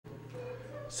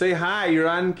Say hi, you're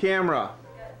on camera.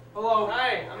 Hello.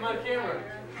 Hi, I'm on camera.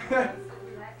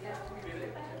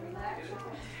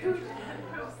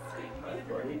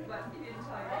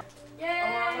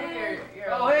 Yay!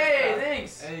 Oh, hey,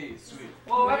 thanks. Hey, sweet.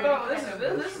 Well, I thought this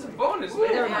is a bonus,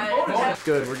 man. Bonus.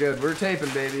 Good, we're good. We're taping,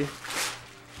 baby.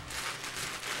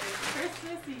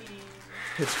 Christmas Eve.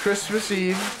 It's Christmas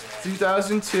Eve,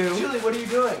 2002. Julie, what are you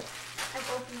doing? I'm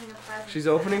opening a present. She's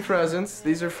opening presents.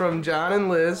 These are from John and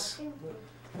Liz.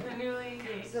 The newly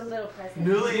engaged. It's a little present.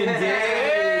 Newly engaged.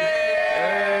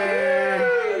 Hey.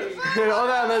 Hold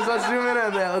on, let's zoom in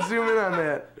on that. Let's zoom in on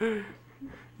that.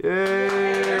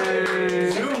 Yay!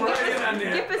 Zoom right in on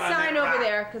that. Keep a sign over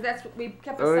there, because that's what we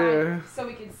kept a Oh, sign yeah. so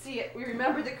we can see it. We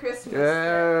remember the Christmas.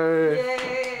 Yay!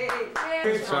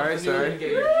 Yay! Sorry.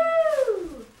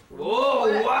 Woo!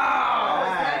 Whoa,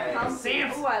 wow!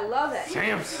 Samson. Oh, I love it.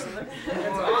 Samson.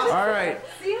 All right.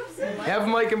 Samson. Have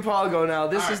Mike and Paul go now.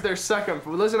 This is their second.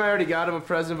 Liz and I already got him a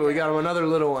present, but we got him another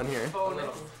little one here.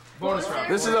 Bonus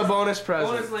round. This is a bonus Bonus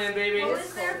present. land, baby. What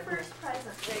was their first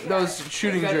present? Those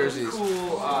shooting jerseys.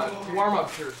 Cool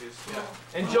warm-up jerseys. Yeah.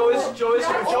 And Joey's escaping.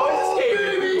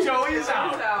 Joey is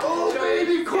out. Oh,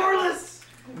 baby, Corliss!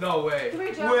 No way. Come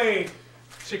here, Joe. Wait.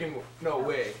 Chicken. No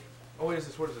way. Oh, what is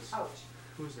this? What is this? Ouch.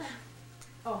 Who is this?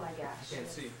 Oh my gosh. I can't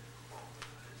see.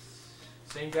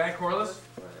 Same guy, Corliss?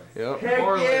 Yep. Heck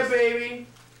yeah, baby.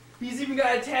 He's even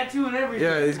got a tattoo and everything.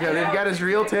 Yeah, they've got his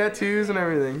real tattoos and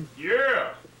everything. Yeah.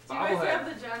 Do you guys have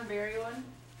the John Barry one?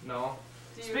 No.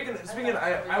 Do you- Speaking, I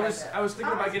was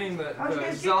thinking about getting the How'd you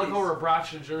guys get Zellico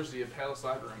Rabracha jersey at Palace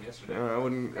Locker Room yesterday. I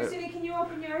wouldn't. Christina, can you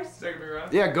open yours? Second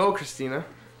around. Yeah, go, Christina.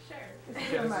 Sure.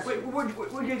 Wait,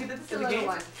 where'd you get that It's to a the little game?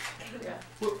 one.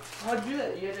 How'd you do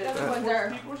that? You had The other to ones are.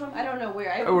 people or something? I don't know where.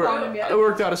 I I haven't found them yet.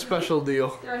 worked out a special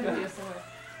deal. They're on video somewhere.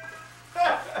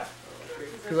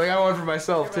 Because I got one for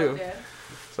myself, too.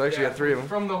 So I actually got 3 of them.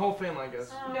 From the whole family, I guess.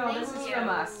 No, this is from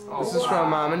us. This is from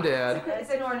Mom and Dad. It's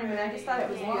an ornament. I just thought it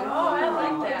was beautiful. Oh, I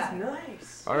like that.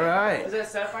 Nice. All right. Is that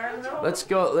sapphire in there? Let's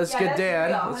go. Let's Yeah, get that's Dad.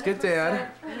 real, Let's get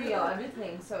Dad. 100% Real,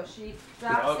 everything. So she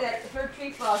drops it. If her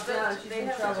tree falls down, she's They in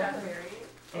have trouble. the John Barry.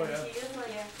 Oh, And yeah. he is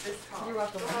like this tall. You're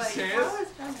welcome. I'm like, Serious? how is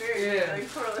John Barry Yeah. like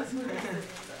Corliss?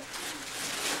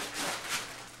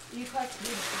 You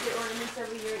get ornaments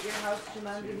every year at your house. Your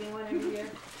mom give you one every year.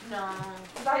 No.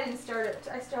 Cause I didn't start it.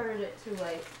 I started it too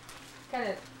late. Kind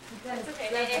of. It's okay.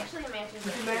 It actually matches the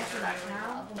It tree matches right it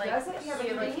now. now. Does it? You have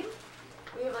a like, theme?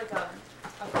 we have like a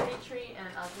pretty tree and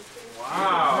an ugly tree.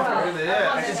 Wow, look at this.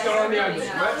 I just got on the ugly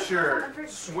sweatshirt.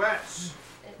 Sweats.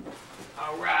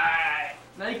 All right.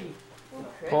 Nike.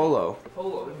 Polo.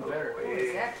 Polo, even better. Oh,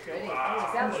 is that pretty? Oh,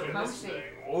 is that comfy?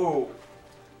 Oh,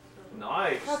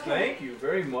 Nice, Okay. thank you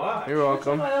very much. you're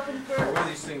welcome. I open I first. wear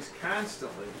these things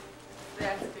constantly.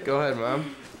 That's good. Go ahead,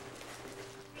 Mom.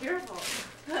 Careful.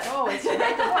 Oh, it's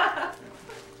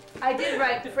I did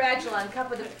write fragile on a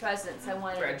couple of the presents. I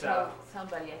wanted to tell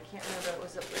somebody. I can't remember. It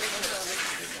was a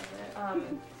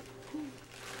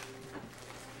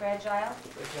fragile.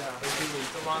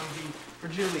 For long D. For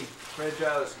Julie.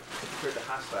 Fragile is compared to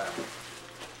hostile.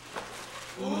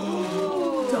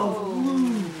 Ooh.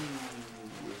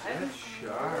 That's Is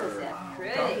sharp. that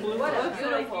pretty? What a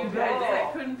beautiful You guys, I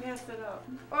bowl. couldn't pass it up.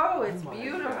 Oh, it's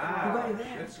beautiful. Wow,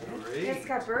 that's great. It's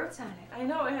got birds on it. I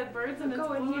know, it had birds and it's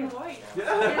Go in blue here. and white. It's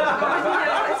beautiful.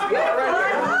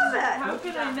 I love it. How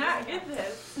could I not get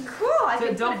this? Cool. I Is can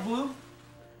it put Dove blue?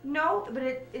 No, but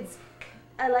it's.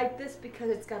 I like this because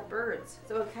it's got birds,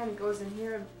 so it kind of goes in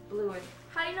here in blue and.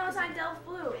 How do you know it's on Delft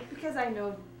blue? Because I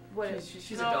know what it.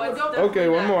 She's No, a it's dove. Okay,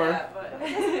 one more. that, but-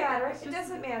 It doesn't matter. It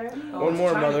doesn't matter. One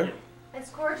more, Mother. It's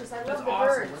gorgeous. I love That's the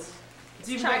awesome. birds. It's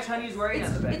even got Chinese writing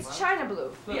on the back. It's China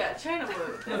blue. Look. Yeah, China blue.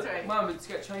 That's Look, right. Mom, it's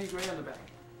got Chinese writing on the back.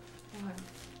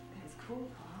 That's cool.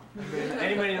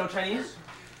 Anybody know Chinese?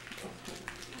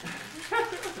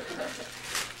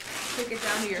 Take it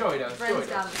down to your Joey does, friends Joey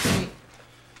down the street.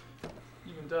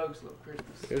 Even dogs love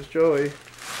Christmas. Here's Joey.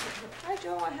 Hi,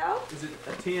 Joe. Want help? Is it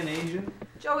a tan Asian?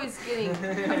 Joey's getting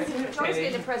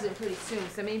a present pretty soon,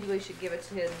 so maybe we should give it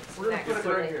to him We're gonna next put it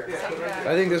right day. here.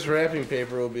 I think this wrapping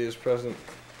paper will be his present.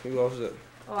 He loves it.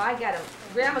 Oh, I got him.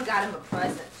 Grandma got him a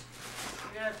present.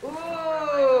 Yeah.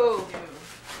 Ooh,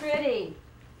 pretty.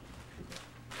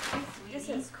 This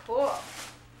is cool.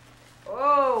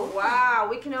 Oh wow,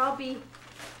 we can all be.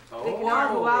 We can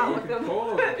all go out with them.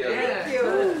 Polo together. Thank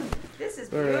you. This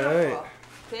is All beautiful. right.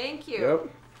 Thank you. Yep.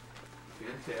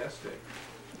 Fantastic.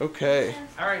 Okay.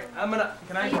 All right,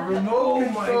 can I? Remote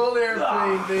control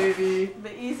airplane, baby.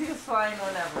 The easiest flying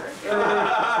one ever.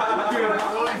 You're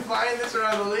gonna only find this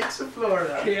around the lakes of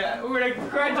Florida. Yeah, we're gonna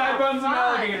cry dive on some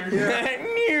alligators.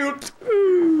 Mute.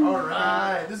 All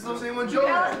right. This is the same one, Do Joe?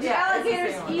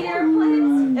 alligators eat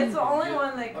airplanes? It's the only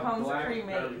one that comes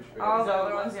pre-made. All the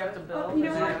other ones you have to build. You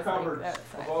know what? That's like, that's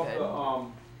not Above good.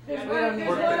 the, There's We don't need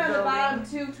one that on the building. bottom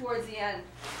too, towards the end.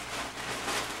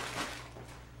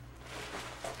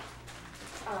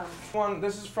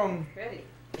 This is from Pretty.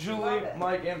 Julie, Love it.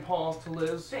 Mike, and Paul to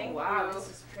Liz. Thank Wow, you. this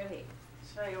is pretty.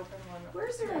 Should I open one?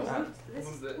 Where's the root? This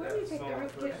is, where do you take the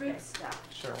root, get root stuff?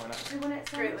 Sure, why not? Everyone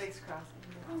at Great Sam's? Lakes Crossing.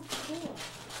 Oh, cool.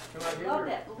 Can I give Love her-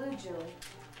 that blue, Julie.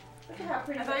 Look at how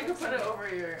pretty. I thought you that could put looks. it over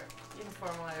your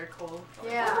uniform while you're cold.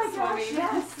 Yeah. Oh my gosh,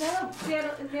 yes.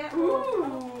 That will.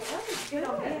 Ooh. That is good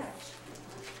on match.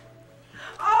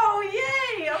 Oh,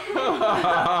 yay!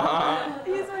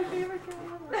 He's my favorite guy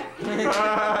ever.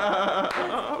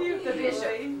 Cute. The bishop.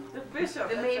 Julie. The bishop.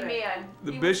 The that's main right. man.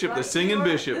 the He was bishop, the like- singing The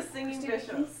bishop. singing He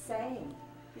bishop. sang.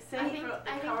 He's singing from the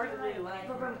Cowardly Lion.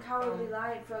 From Cowardly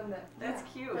Lion from the. That's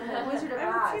cute. From the Wizard of I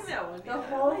haven't Oz. seen that one The yet. I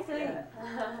whole like thing. that.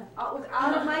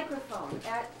 Without a microphone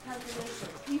at confirmation.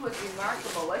 He was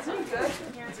remarkable, wasn't he good?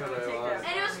 Here's what where we I take was. that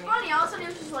And it was from funny. All of a sudden, it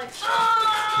was just like,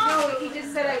 No, he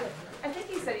just said I think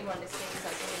he said he wanted to sing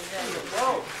something and then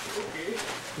Whoa. Okay.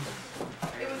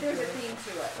 there's a theme to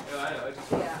it. Yeah, I know. I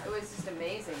just. Yeah, it was just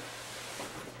amazing.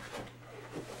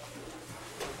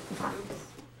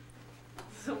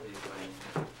 So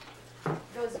funny.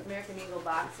 Those American Eagle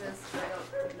boxes, I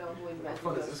don't know who invented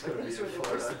What is those, this but gonna these be were in the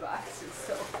Florida? worst boxes,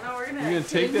 so. No, we're gonna. You gonna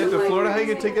take that to Florida? How you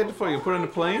gonna take that to Florida? You put it on the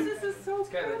plane? This is so It's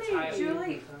got a pretty. tiny-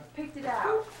 Julie picked it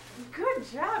out. Good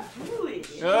job, Julie.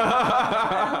 She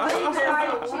Oh,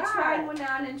 tried wow. one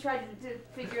on and tried to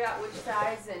figure out which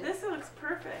size and. This looks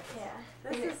perfect. Yeah.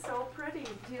 This is so pretty.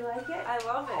 Do you like it? I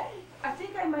love it. I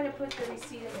think I might have put the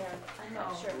receipt in there. I'm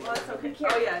not sure. Well, it's okay. Be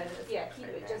careful. Oh, yeah, it is. Yeah, keep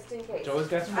it just in case. Joey's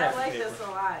got some I wrapping like paper. this a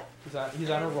lot. He's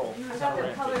on a roll. I He's thought on a the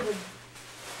ramp. color would look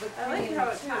I like pretty how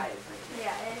in it too. ties.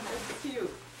 Yeah, and It's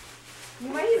cute. you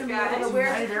might even be able to It's wear it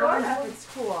United in Florida Airlines. if it's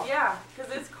cool. Yeah,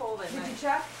 because it's cold at Did you night.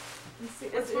 check? You see-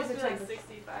 It's what supposed is to be the like temperature?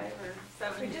 65 or We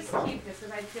 70. just keep this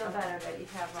because I feel better that you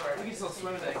have our. We can still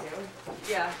swim in that, can't we?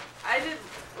 Yeah, I did.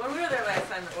 When we were there last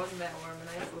time, it wasn't that warm, and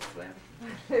I still swam.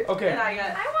 Okay. And I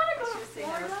got. I want to She go was to saying I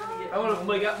was Florida. gonna get. I want to.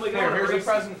 Here's a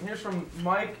present. Here's from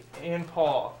Mike and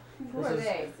Paul. Who are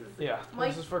they? Yeah. Mike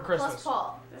this is for Christmas. Plus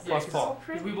Paul. This Plus is Paul. So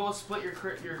pretty. We both split your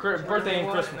birthday and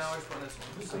one, Christmas. Now I split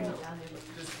this one.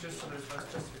 Just so there's less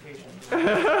justification.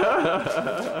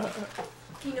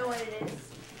 Do you know what it is?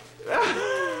 He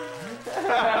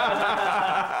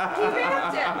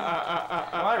wrapped it.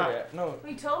 Why wrap? No.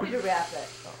 He told me to wrap it.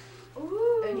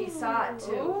 Ooh. And he saw it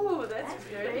too. Ooh, that's That's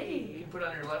pretty. You pretty. can put it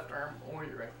on your left arm or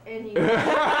your right. And he.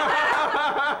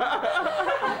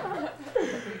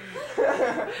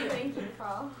 Thank you,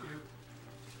 Paul.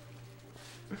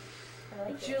 I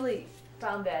like it. Julie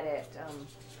found that at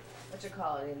what you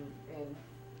call it in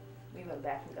we went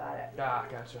back and got it. Ah,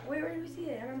 gotcha. Where did we see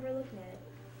it? I remember looking at it.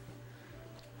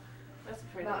 That's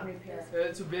pretty. Mountain repair.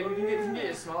 It's too big. You can get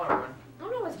a smaller one. Oh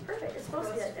no, it's perfect. It's supposed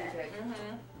to be like that.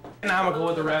 Mm-hmm. Economical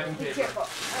with the wrapping Be paper. careful. I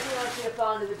don't want you to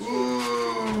fall into the tree.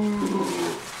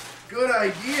 Ooh, good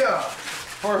idea.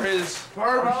 For his.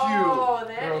 Barbecue. Oh,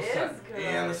 that Girl is set. good.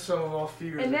 And the sum of all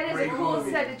figures. And that is a great cool movie.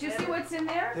 set. Did you see what's in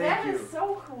there? Thank That you. is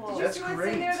so cool. Did you That's see what's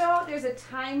great. in there though? There's a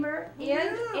timer and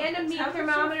a meat Temperature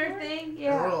thermometer for it? thing. And a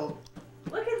Yeah. little-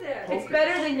 Look at that. It's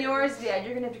better than yours, Dad.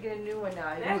 You're gonna have to get a new one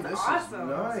now. That's Ooh, this awesome.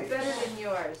 is nice. It's better than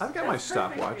yours. I've got my That's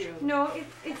perfect for stopwatch. you. No,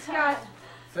 it's got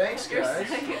Thanks, guys.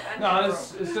 No,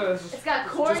 it's it's got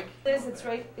cord. Liz, it's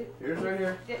right. Here's right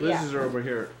here. Yeah. Liz's are over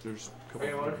here. There's a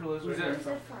Hey, couple. one for Liz. Who's right that?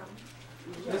 Where's it from?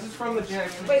 here. This is from the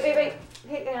Jackson. Wait. Hey,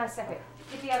 hang on a second.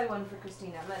 Get the other one for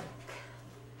Christina.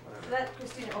 Let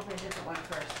Christina open a different one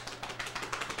first.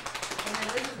 And then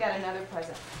Liz has got another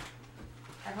present.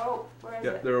 I hope. Where is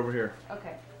Yeah, it? they're over here.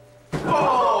 Okay.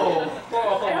 Whoa! I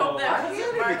hope that I doesn't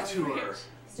give mark it to her.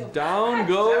 Still. Down That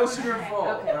goes. was your fault,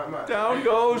 Okay. not mine. Down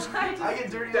goes. I get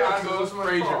dirty Down looks, goes it's my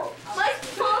Frazier. fault. Mike,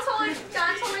 Paul told me,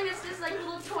 John told me it's this like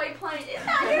little toy plane. It's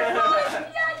not your fault.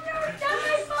 Yeah, no, it's not my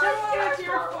fault. It's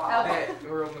your fault. Okay. Hey,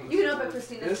 we're opening You can open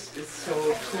Christina's. This is so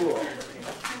cool.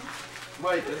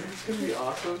 Mike, isn't this gonna be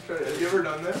awesome? Have you ever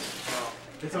done this?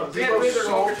 It's a, they Yeah, go they're so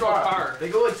remote control far. car. They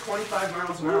go like 25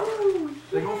 miles an hour.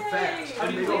 They go fast. How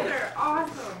do you They do go- it? They're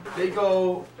awesome.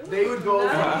 They would go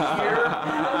from here.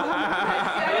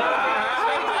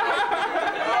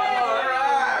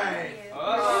 Alright!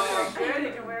 Oh, Good,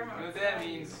 you can wear you know them. what that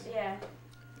means? Yeah.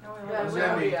 Yeah, does we'll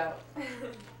that be mean? out.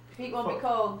 Feet won't be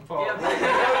cold. Paul. Yeah.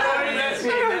 That's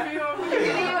You can even open your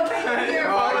Oh,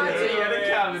 phone yeah. You gotta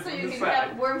count it so from you the can side.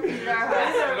 have worm feet in our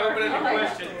house. Don't open any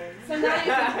question. So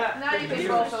now you can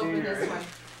both open this one.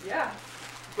 Yeah.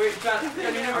 Wait, John, you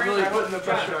I'm never really putting the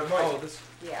pressure on Mike. Oh, this.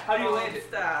 Yeah. How do you land it?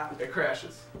 Stop. It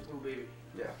crashes. Oh, baby.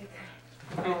 Yeah.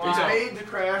 Oh, It's wow. made to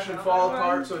crash and fall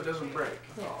apart so it doesn't break.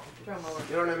 Throw 'em over.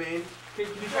 You know what I mean? Can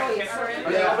you try Oh, to yeah, camera sorry. it?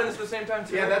 Are they Yeah. open at the same time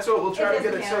too? Yeah, that's what we'll try It to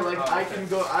get it doesn't so like matter. I can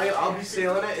go. I'll be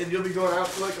sailing it and you'll be going out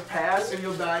for like a pass and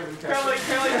you'll dive and catch it.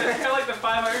 Kind of like the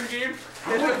 5-iron game.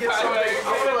 I want to get something.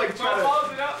 I want to like try to.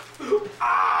 Balls it up.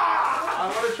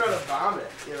 I want to try to bomb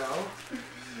it. You know.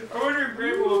 I wonder if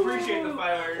Grandpa will appreciate the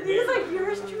 5-iron game. He's like,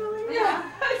 yours, Julie? Yeah.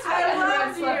 I love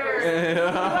red slippers. yours. We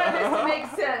wanted this to make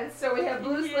sense, so we have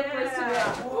blue slippers to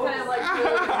match. Kind of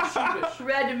like blue.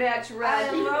 Red to match red.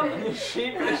 I love it.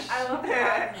 Sheepish. I love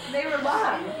that. They were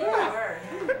long. Yeah.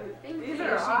 These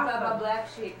are sheep, awesome. Baba, black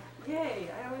sheep. Yay,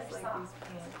 I always like these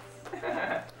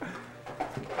pants.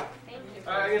 Thank you.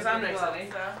 I guess I'm next, honey.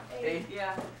 Hey.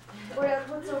 Yeah.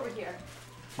 What's over here?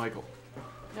 Michael.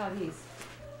 No, these.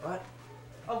 What?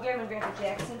 Oh, Grandma and Grandpa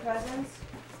Jackson presents?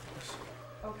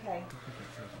 Okay.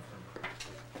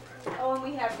 Oh, and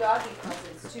we have doggy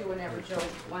presents too whenever Joe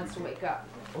wants to wake up.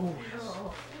 Oh, yes.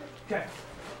 Okay.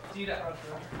 Deed, I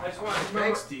just want to remember.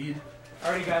 Thanks, Deed. I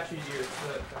already got you yours.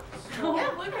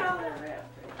 Yeah, look at all that rip.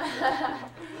 I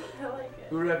like it.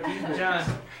 Who wrapped Deed? John.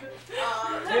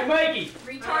 Hey, Mikey.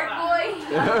 Retard boy.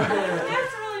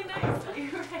 That's really nice that you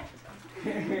read.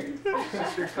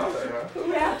 That's your color, huh?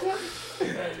 Who wrapped him?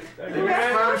 They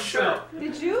match Mom's shirt.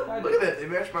 Did you? Look at that. They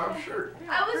match Mom's shirt.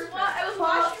 I was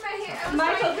washing my hair. I was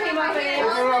Michael trying to came grab up my and hair.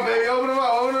 Open them up, baby. Open them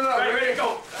up. Open them up. Ready to go.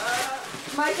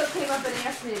 Michael came up and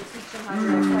asked me to teach him how to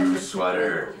wrap presents.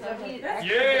 Sweater. So he Yeah.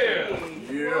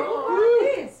 Yeah.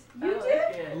 Oh, these. You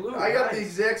did? Blue. I got the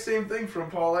exact same thing from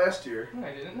Paul last year. No,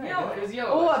 I didn't. No. It was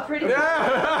yellow. Oh, a pretty.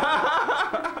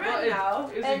 Yeah. Red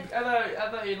now. I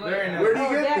thought you'd like Very it. nice. Where do you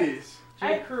Oh, get that- these?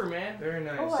 J. Crew, man. Very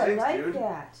nice. Oh, I Thanks, like dude.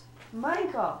 that.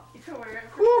 Michael. You can wear it.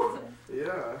 Woo.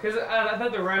 Yeah. Because I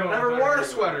thought the red I one. never was wore a better.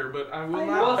 sweater, but I will I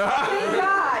now. know. Thank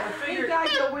God. figured- Thank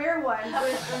God you'll wear one.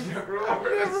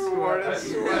 Never wore a I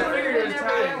sweater. figured it was Never time,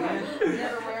 wear man. one.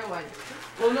 Never wear one.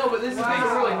 Well, no, but this is a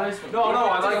really nice one. No,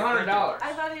 I it's like Oh, $100.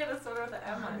 I thought he had a sweater with an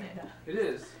M on it. It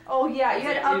is. Oh yeah, you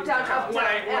had up, down, up,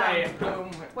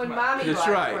 down. When mommy That's bought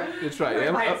it right. for it. That's right.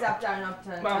 Yeah. Mike's up, down, up,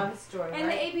 down. Mom. Mom's story, And the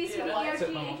right?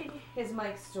 ABCDEFG. His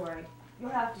Mike's story. You'll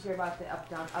have to hear about the up,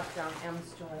 down, M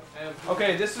story.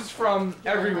 Okay, this is from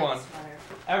everyone. Mike's sweater.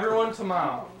 Everyone to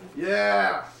mom.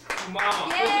 Yeah. Mom.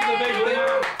 Yay! This is the big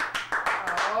thing.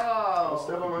 I'll Oh.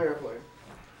 step on my airplane.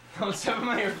 Don't step on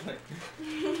my airplane.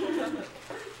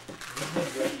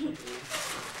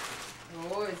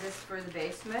 Oh, is this for the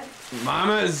basement?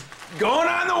 Mama's going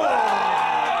on the wall.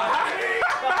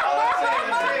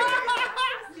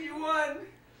 You won.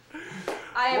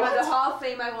 I am at the Hall of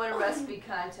Fame. I won a recipe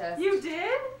contest. You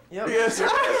did? Yes.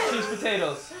 Cheese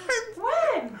potatoes.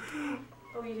 When?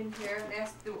 Oh, you didn't hear?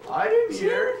 Ask the. I didn't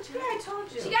hear. Yeah, I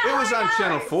told you. She got It was on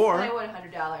Channel $100. 4. I It won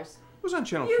 $100. was on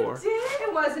Channel You 4. did?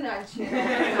 It wasn't on channel.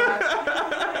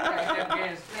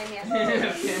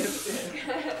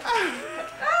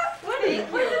 When did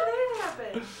that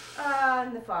happen?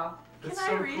 In the fall. It's Can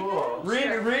I so read cool.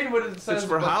 Read what it says. It's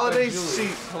for about holiday Julie.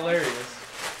 seats. Hilarious.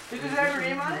 Did it have her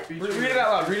name on it? Read it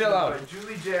out loud. Read it out loud. By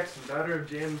Julie Jackson, daughter of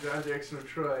Jan and John Jackson of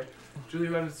Troy. Julie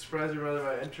wanted to surprise her mother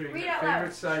by entering Read her out loud.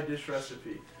 favorite side dish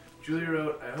recipe. Julie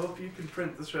wrote, "I hope you can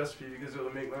print this recipe because it will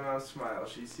make my mom smile.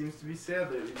 She seems to be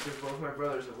sad lately because both my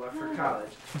brothers have left for college.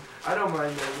 I don't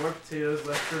mind, there are more potatoes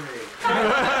left for me."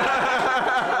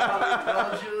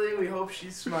 Well, Julie, we hope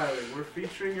she's smiling. We're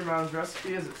featuring your mom's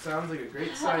recipe as it sounds like a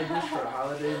great side dish for a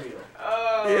holiday meal.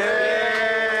 Oh.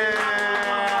 Yeah,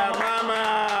 Best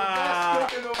Mama.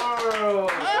 cook in the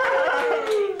world.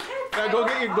 Now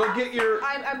go get your.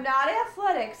 I'm not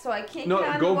athletic, so I can't No, get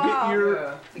on go the wall. get your.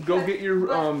 Yeah. Go get your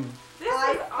This is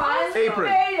I awesome. Apron.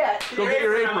 made it. Go get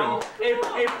your apron.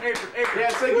 Apron. Yeah,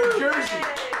 it's like your jersey.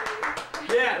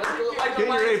 Yeah, like Get the your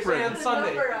Lions apron. play on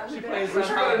Sunday. Number on She the plays We on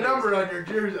should put a Fridays. number on your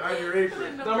jersey, on your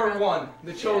apron. Number 1,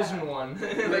 the chosen one.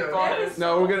 Yeah. Like That is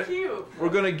No, so we're gonna- cute. We're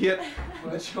gonna get.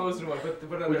 the chosen one.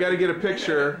 We gotta get a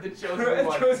picture. The chosen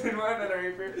one. Chosen one on our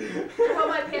apron.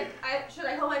 Should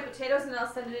I hold my potatoes and I'll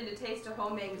send it in to Taste of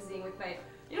Home magazine with my.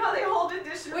 You know they hold a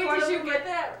dish in Wait, front did of you them get like-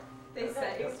 that? They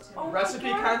sent it. Oh my Recipe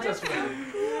God, contest that's winner.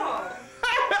 so cool.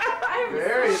 I'm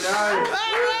Very so nice.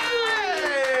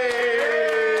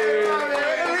 Hey!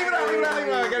 Leave it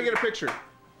out. I gotta get a picture.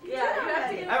 Yeah, you have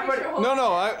to get a Everybody- picture.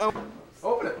 No.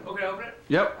 Open it. Okay, open it.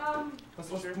 Yep. Let's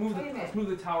Wait a move minute.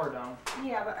 the tower down.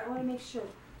 Yeah, but I want to make sure.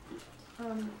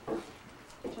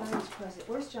 Johnny's present.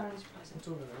 Where's Johnny's present? It's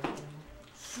over there.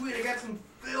 Sweet, I got some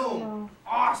film. No,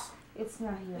 Awesome. it's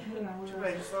not here. Hang on, Too where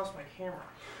bad I is it? just lost my camera.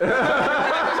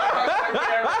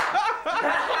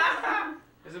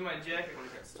 was in my jacket when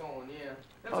it got stolen, yeah.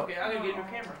 That's Oh. okay, I'm gonna get a new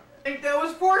camera. I think that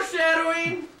was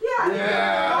foreshadowing! Yeah.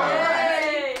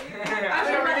 Yay! I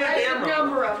should never get a camera.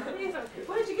 Number them.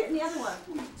 What did you get in the other one?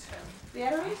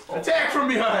 Batteries? Attack from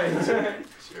behind!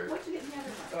 Sure. What did you get in the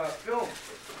other one? Film.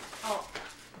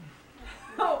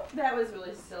 Oh, that was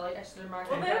really silly. I should have marked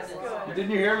Well, my that's presents. good.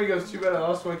 Didn't you hear me? He goes, too bad I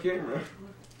lost my camera.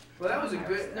 Well, that was a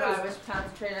good. No, I was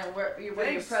concentrating on where your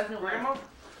Thanks, present was. Grandma.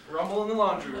 Rumble in the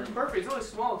laundry room. Perfect. It's only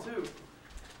small too.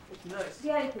 It's nice.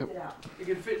 Daddy picked it out. You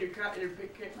can fit in your cot in your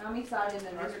pick case. Mommy saw it in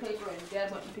the newspaper and Dad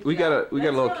went and picked We it got out. a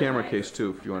little That's camera really case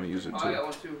too if you want to use it Oh, I got too.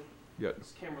 one too. Yeah.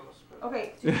 It's cameraless. But...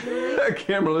 Okay.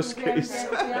 Cameraless case.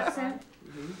 What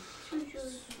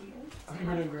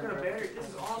kind of battery? This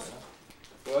is awesome.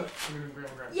 What?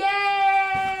 Yay!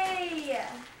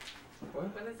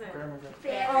 What is it? Oh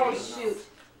Batteries. shoot.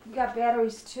 You got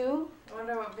batteries too? I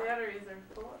wonder what batteries are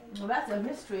for. Well, that's a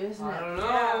mystery, isn't I it? don't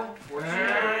know.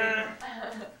 Yeah.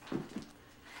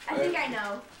 I think I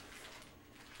know.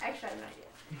 Actually, I have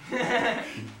no idea.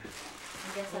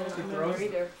 I guess I don't remember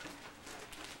either.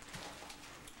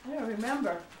 I don't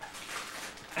remember.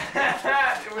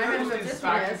 I remember this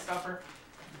stocking one is. stuffer.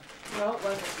 No, it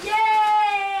wasn't. Yay!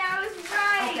 I was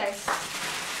right. Okay.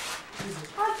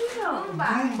 How'd you know?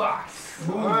 Boombox.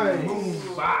 Nice.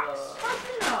 Boombox. How'd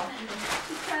you know?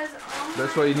 Because all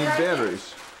That's my why you need gadgets-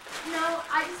 batteries. No,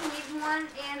 I just need one,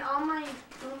 and all my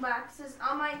boomboxes,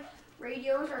 all my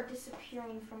radios are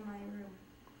disappearing from my room.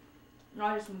 No,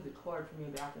 I just moved the cord from your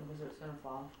bathroom because it's gonna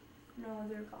fall. No,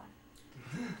 they're gone.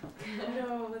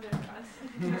 No, they're fun.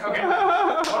 Okay.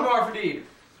 One more for Deed.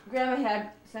 Grandma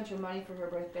had sent your money for her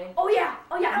birthday. Oh yeah!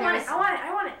 Oh yeah! I want Yes. it! I want it!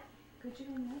 I want it! Could you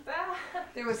do that?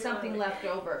 There was something left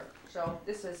over, so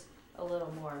this is a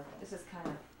little more. This is kind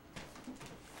of.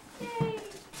 Yay!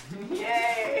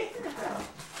 Yay!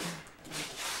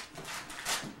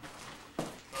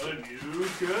 A new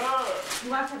car. You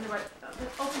want something right?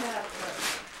 Open that up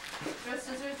first. Just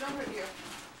scissors, don't hurt you.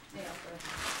 Yeah, first.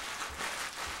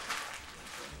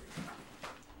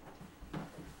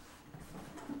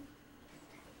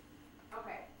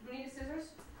 Okay. Do you need scissors?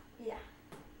 Yeah.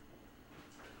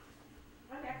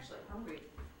 I'm actually hungry.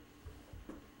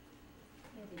 I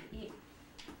need to eat.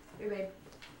 Here,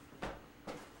 babe.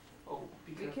 Oh,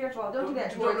 Be careful. Don't do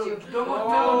that towards you. Don't go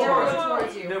No, never towards. go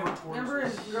towards you. Never towards. Remember in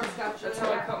us. Girl Scout That's shit?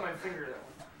 how I cut my finger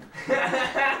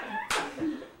that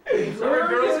one. Remember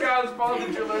Girl Scouts, Paul,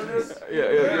 did you learn this?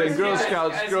 Yeah. Girl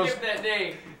Scouts. I Girl. skipped that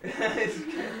day.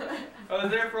 I was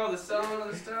there for all the selling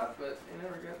of the stuff, but I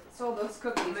never got Sold those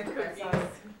cookies. The but cookies. that's all.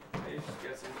 I just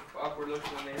got some awkward looks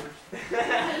from the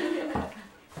neighbors.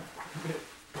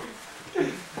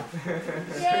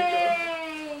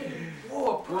 Yay!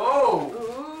 Whoa! Whoa!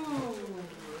 Ooh.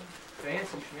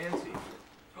 Fancy schmancy.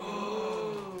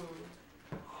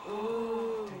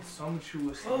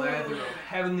 Sumptuous lather of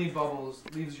heavenly bubbles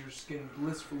leaves your skin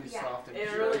blissfully Yeah. soft and It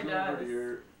pure. really does.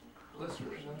 Blissful.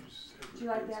 Do you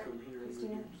like that,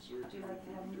 Christina? Do you like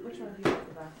to have them? Which one do you like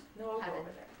the best? No, I'll go Have it. over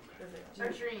there.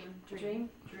 Our dream. Dream?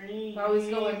 Dream I always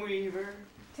go in- Weaver.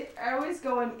 I always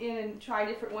go in and try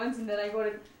different ones, and then I go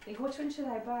to think, which one should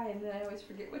I buy? And then I always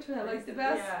forget which one I like the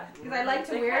best. Yeah. Because I like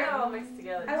to They wear kinda all it. mixed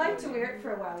together. I like too. to wear it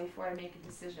for a while before I make a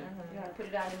decision. Mhm. You know, I put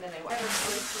it on and then I I wear don't it.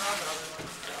 really smell the other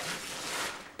ones.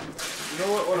 You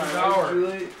know what I Sour. like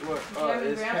really? What Gabby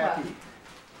is Grandpa. happy.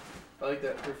 I like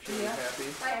that perfume, Yeah. happy.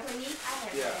 Like, please? I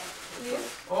have Yeah. that. You?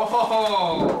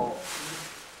 Oh!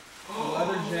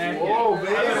 Leather jacket. Whoa, I got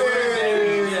a leather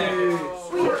baby!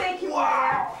 jacket. Will you thank you for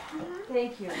that?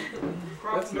 Thank you.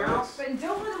 That's nice. But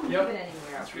don't let them leave Yep. it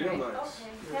anywhere. That's real right? nice.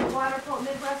 Okay. That water polo,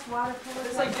 Midwest water polo.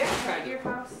 It's like that kind at of- your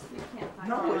house. You can't find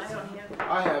No, it. Oh, I don't have that.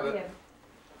 I have We it.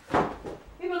 have-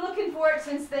 We've been looking for it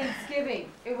since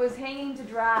Thanksgiving. It was hanging to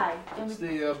dry. And It's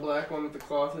we, the black one with the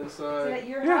cloth is it inside. at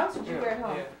your house or did you Yeah. wear it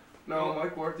home? Yeah. No,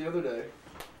 Mike wore it the other day.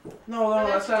 No, No,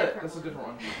 that's that's not it. different. That's a different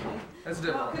one. That's a Well, different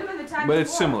it one. could have been the time But it's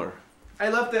before. similar. I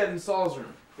left that in Saul's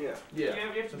room. Yeah. Yeah.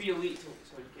 You have to be elite to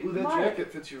Ooh, that Mike.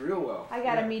 jacket fits you real well. I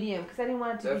got a medium because I didn't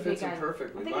want it to That be big fits him on you.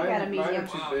 perfectly. I think I got a Mine are medium.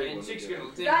 too Wow, big. man, when chicks they gonna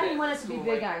get dig I that. didn't want it to be School,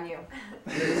 big like- on you. it.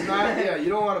 It's not. Yeah, you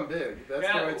don't want them big. That's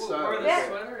Yeah, the right wear style. the That-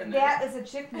 sweater and That is a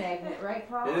chick magnet, right,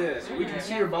 Paul? It is. We can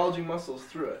see your bulging muscles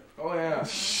through it. Oh yeah.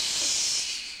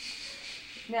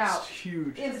 Now, It's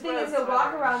huge. the thing is, he'll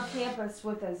walk around campus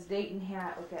with his Dayton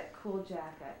hat with that cool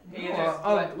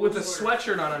jacket. With a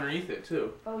sweatshirt on underneath it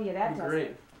too. Oh yeah, that does Great.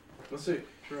 it. Let's see.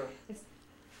 Sure.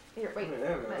 Here, wait. Yeah,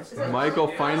 man, that's Is nice. it- Michael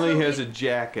Yeah. finally has a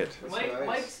jacket. That's Mike, nice.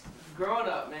 Mike's growing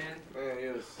up, man. Man, he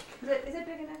is. Is it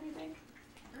big enough, you think?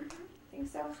 Think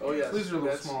so? Oh yes. Sleeves are a little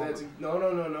that's, small, That's,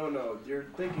 no. You're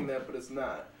thinking that, but it's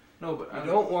not. No, but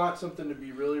You don't want something to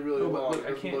be really, really No, but long. look, I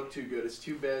It doesn't can't- look too good. It's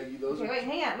too baggy. Those Okay, are. wait,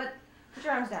 hang on. Put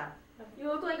your arms down. You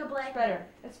look like a black It's better.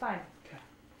 It's fine.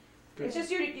 Good. It's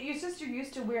just your sister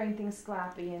used to wearing things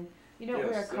sloppy, and you don't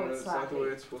wear a coat that's not the way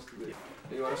sloppy. it's supposed to be.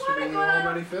 You want us I to wanna bring you go home to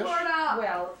any fish? Florida.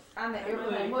 Well, on the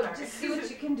airplane, well, just see what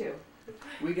you can do.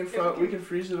 We can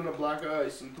freeze it in a block of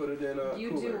ice and put it in a You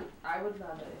cooler. do. I would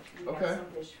love it if you Okay. have some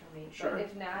fish for me. Sure. But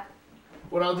if not,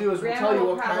 What I'll do is we'll Grandma tell you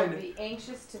will what probably kind. be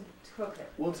anxious to cook it.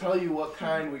 We'll tell you what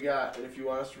kind we got, and if you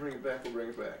want us to bring it back, we'll bring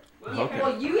it back. Okay.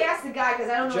 Well, you ask the guy because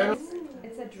I don't know. General-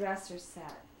 It's a dresser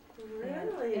set.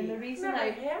 Really? And the reason never I-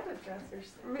 had a dresser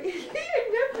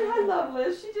set. I love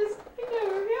Liz. She just,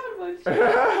 never had one. She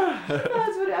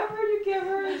does whatever you give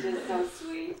her. It's just so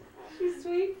sweet. She's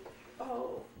sweet.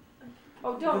 Oh.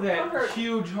 Oh, Look don't at hurt. that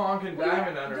huge honking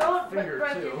diamond on her Don't finger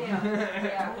break too. it down.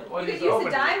 Yeah. What You is could use a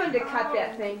opening? diamond to cut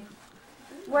that thing.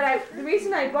 The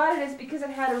reason I bought it is because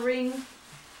it had a ring.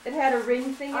 It had a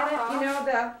ring thing in it. You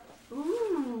know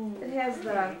Ooh. it has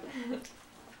the. What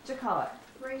you call it?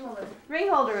 Ring holder. Ring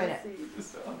holder in it.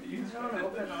 This is obvious. Don't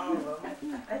open all of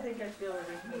them. I think I feel it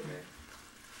in here.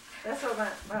 That's what my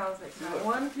mom's like. My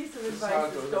one piece of advice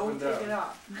sound is goes up don't and take down. it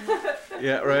off.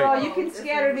 Yeah, right. Well, you can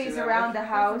scatter See these that around one? the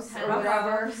house or Uh-huh.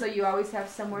 whatever, so you always have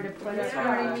somewhere to put it. You know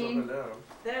what I Up mean? and down.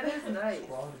 That is nice.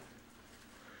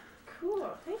 Cool.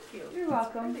 Thank you. You're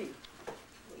welcome. Pretty.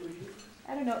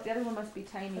 I don't know. The other one must be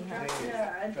tiny. Huh?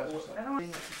 Yeah, I don't want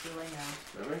to do right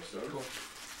now. That makes sense. Cool.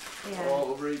 Yeah. All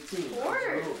over 18.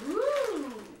 Orders. Woo.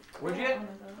 What'd you get?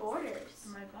 Orders.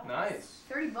 Nice.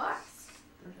 $30.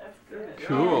 That's good.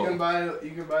 Cool. You can buy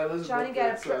Elizabeth. Johnny got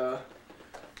a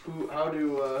it's, how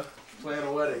to plan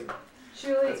a wedding.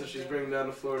 Julie, That's what she's bringing down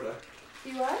to Florida.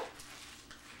 you what?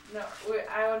 No,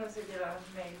 I want us to get a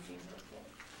magazine.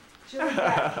 Julie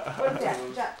got, what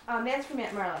is that? That's from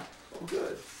Aunt Marla. Oh,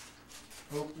 good.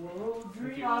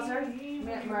 Hauser,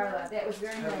 Aunt Marla. That was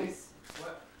very nice.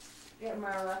 What? Aunt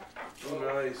Marla.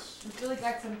 Oh, nice. Julie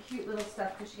got some cute little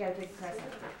stuff because she got a big present.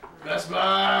 Best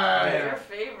Buy. Your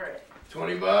favorite.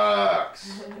 $20.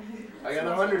 I got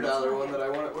a $100 one that I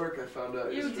won at work. I found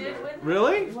out. You yesterday. did win?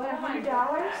 Really? What, Oh my $100?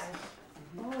 gosh.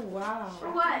 Oh, wow. For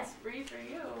what? It's free for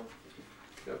you.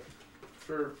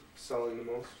 For selling the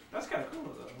most. That's kind of cool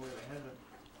though, the way they had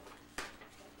it.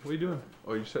 What are you doing?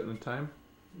 Oh, you're setting the time?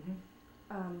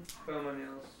 Put on my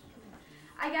nails.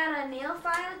 I got a nail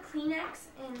file, Kleenex,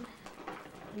 and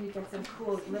You got some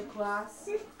cool lip gloss.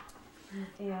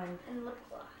 And lip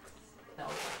gloss. no,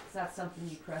 it's not something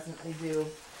you presently do.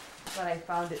 But I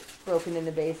found it broken in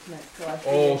the basement, so I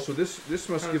Oh, figured so this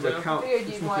must give a Countdown. count. Figured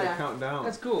This you'd must be a wanna- countdown.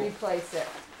 That's cool. replace it.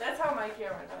 That's how my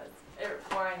camera does. It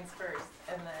winds first,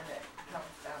 and then it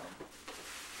counts down.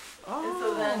 And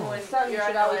so then when So you you're should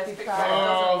at the always last be picture, it proud.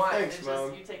 doesn't Oh, wind. thanks, It's Mom.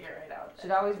 just, you take it right out.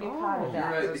 Should always be proud of You're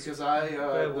that. right, because I the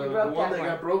broke one that that one.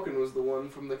 got broken was the one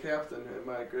from the captain at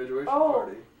my graduation Oh.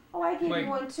 party. Oh, I gave Like- you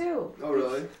one too. Oh,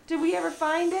 really? Did we ever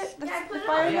find it? The, Yeah, I the put it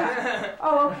fire on. truck?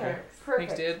 Oh, okay. Thanks,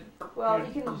 Perfect. Dad. Well,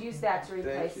 you can use that to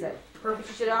replace you. it. Perfect.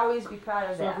 You should always be proud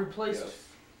of So I've that. replaced. Yes.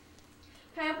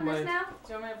 Can I open My- this now?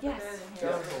 Do you want me to put Yes. that in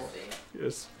here? Yeah.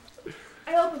 Yes.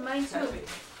 I opened mine too.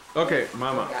 Okay,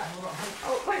 Mama.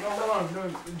 Oh, my No, hold on. No,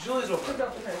 Julie's open. Look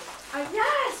open hers.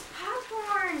 Yes,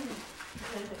 popcorn.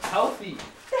 Healthy.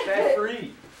 Fat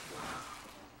free.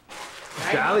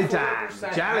 Jolly time.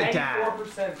 94%, Jolly time.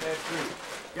 94% fat free.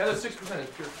 The other 6% is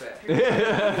pure fat.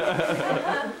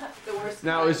 The worst.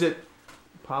 Now, is it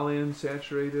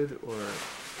polyunsaturated or? I'm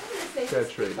gonna say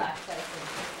saturated? 65, I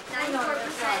think.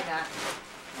 94%. Not.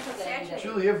 Saturated.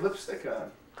 Julie, you have lipstick on.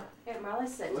 Aunt Marla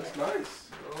said It looks that. nice.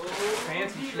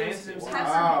 Fancy schmancy. Have some.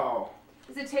 Wow.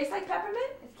 Does it taste like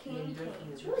peppermint? It's candy cane.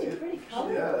 It's really a pretty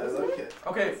color. Yeah, I isn't like it? it.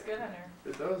 Okay, It's good on her.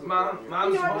 It does. look Mom, like it.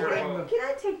 Mom's You know what, wondering. can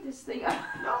I take this thing out?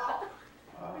 No.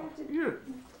 Wow.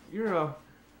 You're a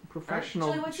professional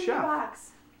Julie, what's in your chef.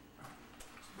 box?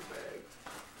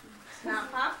 It's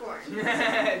not popcorn.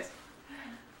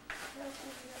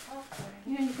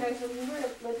 You know, you guys, when you wear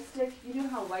lipstick, you know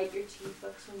how white your teeth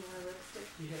looks when you wear lipstick?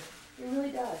 Yeah. It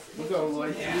really does. It Look makes how your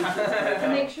light teeth- it It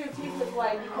makes your teeth look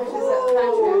white because there's a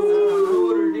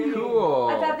contrast. Cool.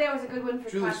 I thought that was a good one for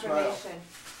Julie, smile. confirmation.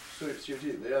 So it's your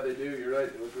teeth. Yeah, they do. You're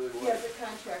right. They look really Yeah, white. the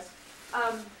contrast.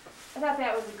 I thought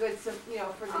that was a good, you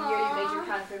know, for the year you made your Aw.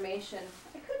 confirmation.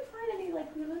 I couldn't find any like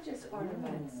religious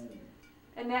ornaments.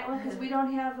 And that one, because we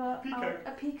don't have a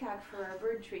peacock for our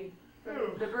bird tree, for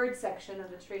the bird section of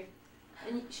the tree.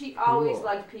 And she always Cool.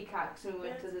 liked peacocks when we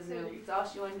went to the zoo. It's all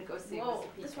she wanted to go see Whoa, was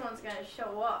a this peacock. one's gonna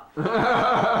show up.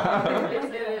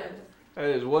 That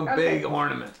is one Okay. big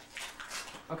ornament.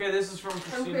 Okay, this is from From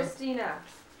Christina. Christina.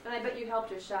 And I bet you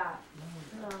helped her shop.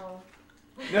 No.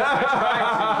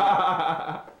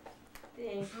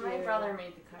 Thank you. My brother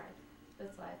made the card.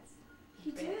 That's why it's.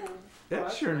 He did.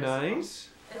 That's sure nice.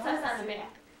 It says on the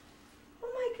back. Oh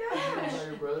my gosh.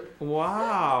 Your brother?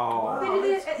 Wow.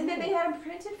 And then they had them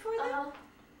printed for them?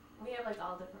 We have like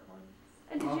all different ones.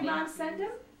 And did your mom send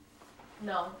them?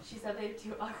 No, she said they're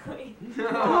too ugly.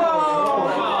 Oh.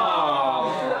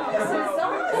 This is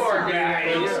awesome. Poor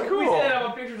guy. That's We cool. sent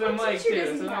out pictures of Mike teacher too.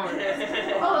 does he So have?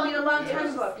 Oh, I mean a long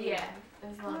time book. Yeah. It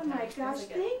was a long Oh time. my It was gosh, like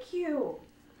a- thank you.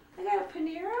 I got a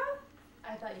Panera?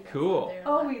 I thought you guys Cool. said they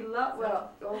were Oh, like- we love,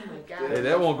 well, oh my gosh. Hey,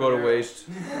 that won't go to waste.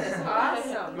 That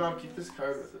is awesome. Mom, keep this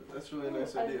card with it. That's a really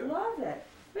nice I idea. love it.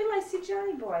 Wait till I see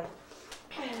Johnny Boy.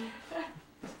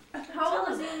 How old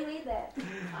was he when you made that?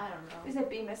 I don't know. Is that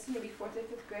Bemis, maybe 4th or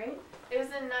 5th grade? It was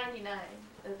in '99,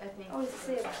 I think. Oh, does it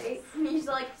say a date? He's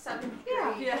like 7th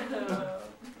Yeah. grade.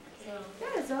 Yeah.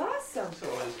 That is awesome. So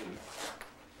easy.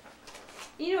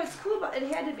 You know, it's cool, but it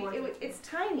had to be, it's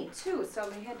tiny too, so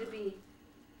it had to be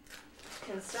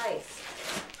concise.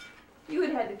 You would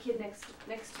have the kid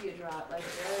next to you draw it like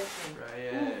everything.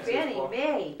 Right, Ooh, yeah. Fannie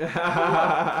Mae.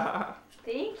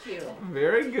 Thank you.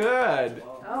 Very good.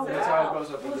 Oh, That's how it wow.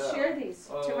 goes up and We'll down. share these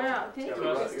Oh. tomorrow. Thank Yeah, you, we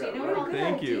got- Christina. we What a got- good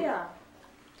Thank you. idea.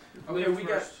 Okay, we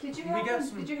got. Did you We got happen?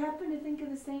 some- Did you happen to think of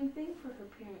the same thing for her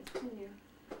parents? Didn't you?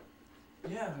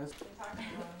 Yeah, that's.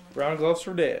 Brown gloves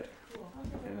for Dad.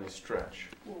 And a stretch.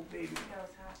 Oh, baby.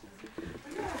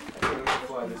 I'm gonna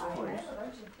fly this point.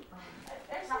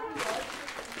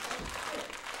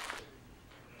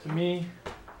 To me.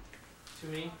 To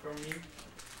me, from me.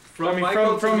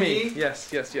 From me.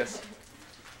 Yes.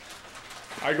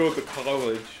 I go to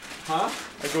college. Huh?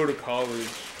 I go to college.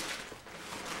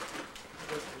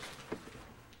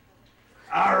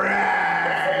 All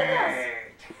right.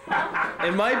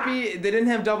 It might be they didn't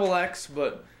have double X,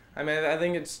 but I mean I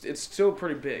think it's still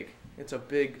pretty big. It's a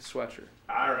big sweatshirt.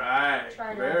 All right.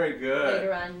 Try Very good.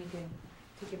 Later on, you can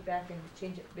take it back and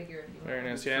change it bigger if you want. Very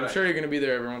nice. Yeah, I'm sure you're gonna be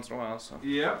there every once in a while. So.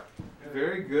 Yep.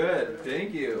 Very good.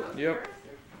 Thank you. Yep.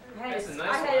 I had, That's to, a nice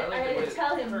I one. had, I like I the had way to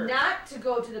tell him it's not to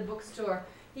go to the bookstore.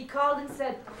 He called and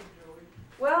said,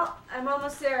 well, I'm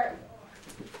almost there.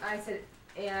 I said,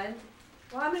 and?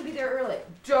 Well, I'm going to be there early.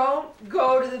 Don't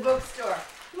go to the bookstore.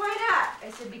 Why not?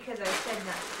 I said, because I said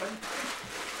not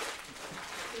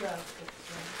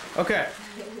to. Okay.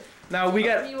 Now we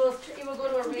got You will go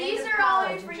to a random These are college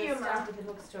always for and you, just stop Mom. at the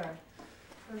bookstore.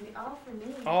 All for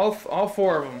me. all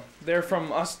four of them. They're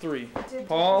from us three. Did-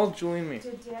 Paul, Julie, and me.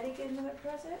 Did Daddy get another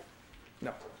present?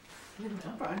 No. I'm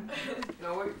fine.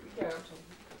 No, we got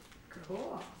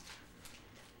Cool.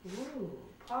 Ooh,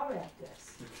 Paul wrapped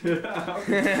this. Do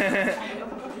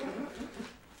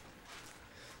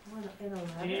In a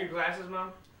you need your letter? glasses,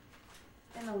 Mom?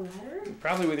 In a letter?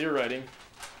 Probably with your writing.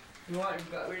 You want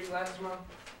your glasses, Mom?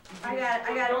 I got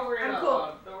it. Don't worry I'm about cool.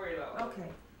 it. Don't worry about it. Okay.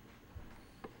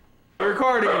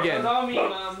 Recording It was again. all me,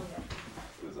 Mom.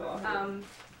 It was awesome.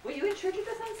 Were you in church with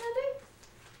us on Sunday?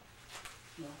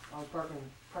 No, I was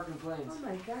parking planes. Oh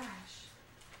my gosh.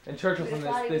 And Churchill, They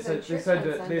thought he they was said in they church said on to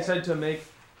they Sunday. said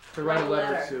to write a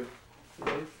letter letter.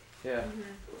 to. Yeah.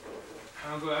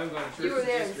 I'm going to church. You were with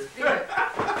there in sister. spirit.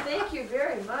 Thank you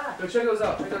very much. So check those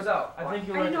out. Check those out. I think I you'll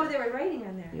didn't like know it. they were writing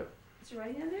on there. Yep. Is there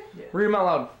writing on there? Read them out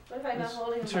loud. What if I'm not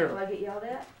holding them? Sure. Will I get yelled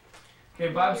at?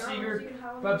 Okay, Bob You're Seeger. almost- you can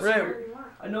holler Bob whatever Seeger. you want.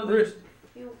 I know Read. there's.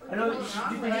 I know.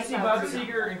 Did you see Bob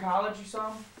Seeger in college? You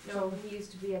saw him? No, he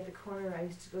used to be at the corner. I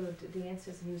used to go to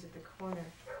dances, and he was at the corner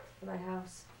of my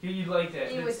house. You'd like that.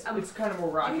 He It's, was, it's kind of a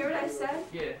Did rocky. you hear what I said?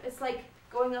 Yeah. It's like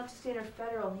going up to Standard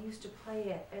Federal, and he used to play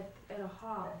it at a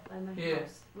hall by my Yeah.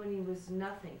 house when he was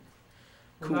nothing.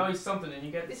 Well, now he's something, and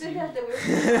you get to Isn't see that the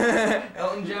weird?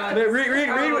 Elton John. Read. I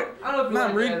don't know if you Mom,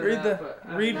 like read- that or read not, the- but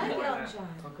I read- don't I like like Elton that. John.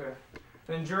 Okay.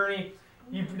 Then Journey.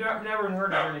 You've never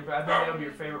heard of Journey, but I think that'll be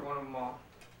your favorite one of them all.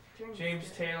 James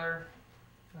Taylor.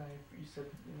 You said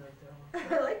you like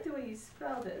that one. I like the way you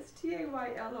spelled it. It's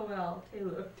T-A-Y-L-O-L.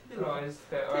 Taylor. Oh, I just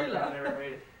that I never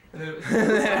made it. And then,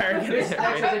 Next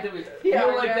actually, Yeah,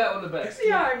 you'll like yeah. that one the best.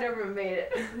 Yeah, I never made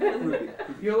it.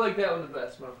 You'll like that one the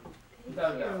best, Mom.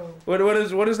 Without a Thank doubt.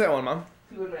 you. What is that one, Mom?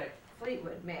 Fleetwood Mac.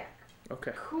 Fleetwood Mac.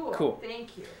 Okay. Cool. Cool.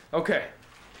 Thank you. Okay.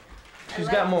 I She's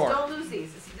like got these. more. Don't lose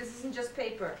these. This isn't just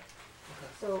paper.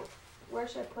 So, where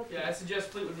should I put Yeah, I this? suggest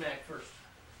Fleetwood Mac first.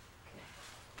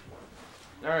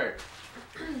 All right.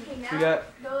 Okay, now We got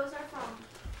those are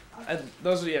from.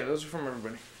 those are from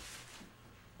everybody.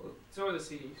 Well, so are the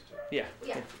CDs too. Yeah.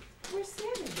 Where's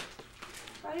Sammy?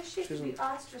 Why does she have to be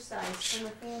ostracized from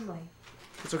the family?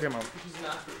 It's okay, Mom. She's an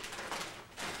ostrich.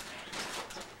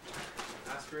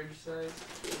 Ostrich size.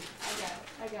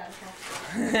 I got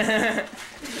it.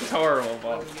 It's horrible, I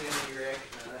Bob. wasn't getting any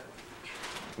reaction on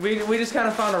that. We just kind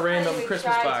of found a random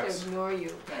Christmas box. To ignore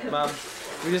you. Mom,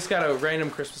 we just got a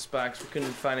random Christmas box. We couldn't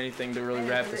find anything to really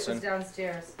wrap this in. It was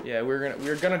downstairs. Yeah, we were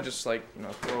gonna just like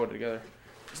throw it together.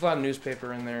 There's a lot of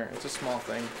newspaper in there. It's a small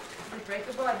thing. Is it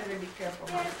breakable? I better be careful.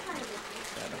 Yeah, it's kind of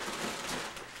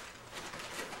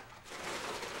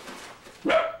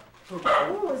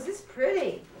Oh, is this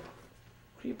pretty?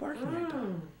 What are you barking at?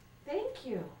 Thank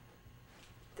you.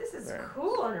 This is There.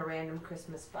 cool on a random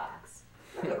Christmas box.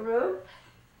 Look at Rube.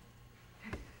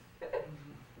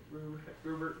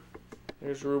 Rupert.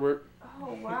 There's Rupert.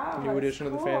 Oh wow. New that's addition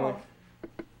to the cool. family.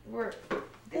 We're.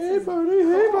 Hey buddy,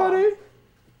 hey buddy.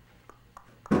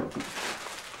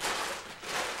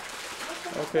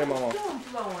 Okay, Mama.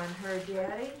 Don't blow on her,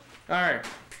 Daddy. All right.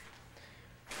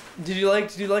 Did you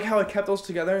like how I kept those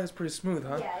together? That's pretty smooth,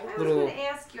 huh? Yeah, I was Little- gonna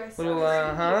ask you. I saw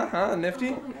Little nifty.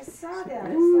 I saw that.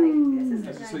 It's like this is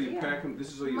This an is how you idea. pack them.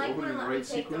 This is how you Mike open them in wouldn't the let me right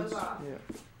take those sequence. off.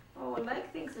 Oh, and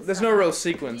Mike thinks it's There's no real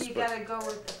sequence, You but gotta go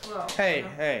with the flow. hey, you know?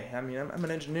 hey. I mean, I'm an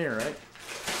engineer, right?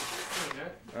 Okay.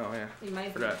 Oh yeah. You might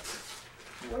be. Forgot.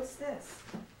 What's this?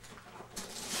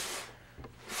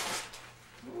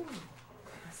 Ooh,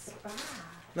 a spa.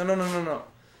 No.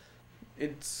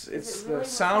 It's Is it the really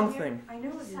what's sound in here? thing. I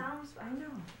know it sounds. I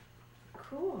know.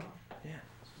 Cool.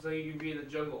 So you could be in the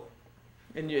jungle.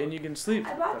 And you can sleep.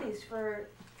 I bought these for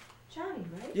Johnny,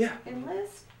 right? Yeah. And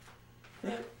Liz.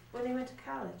 Yeah. When they went to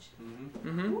college. Mm-hmm.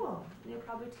 Mm-hmm. Cool. You'll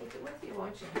probably take it with you,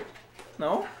 won't you?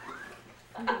 No,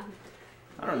 I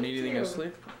don't need anything to you.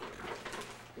 sleep.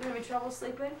 You having trouble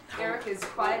sleeping? Eric is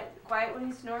quiet when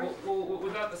he snores. Well,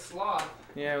 without the sloth.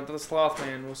 Yeah, with the sloth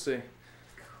man, we'll see.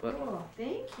 But- Cool.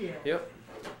 Thank you. Yep.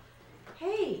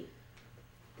 Hey,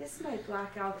 this might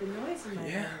block out the noise in my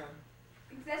Yeah. bedroom.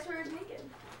 That's what I was thinking.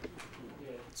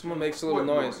 Yeah. Someone makes a little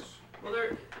noise. Well,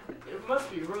 it must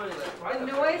be really like quiet.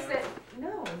 The up noise there.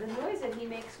 the noise that he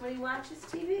makes when he watches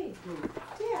TV.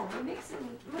 Yeah, he makes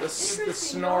some The interesting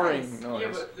snoring noise. noise.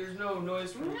 Yeah, but there's no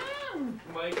noise from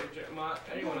Mike or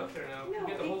anyone up there now. No, You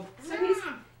get the whole. so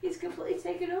he's completely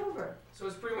taken over. So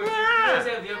it's pretty much you guys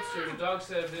have the upstairs, the dogs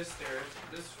have this stairs,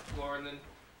 this floor, and then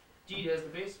Deed has the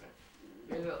basement.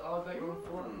 You guys all got your own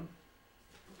floor.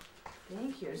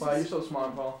 Thank you. Wow, you're so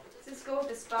smart, Paul. Does this go with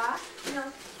the spa? No.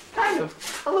 Kind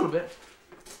of, a little bit.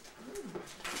 Yes.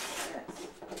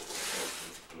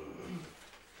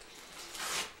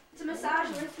 It's a massage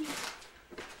with heat.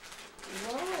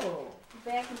 Whoa.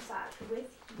 Back massage with heat.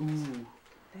 Ooh.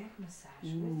 Back massage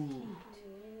with heat.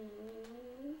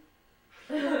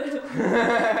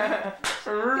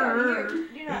 You're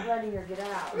not letting her get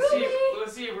out.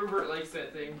 Let's see if Rupert likes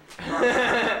that thing.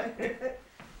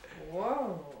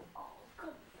 Whoa. Oh,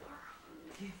 good.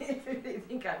 They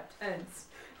think I'm tense.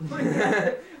 We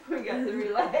got the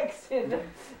relaxed and the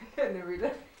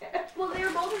relaxed. Well, they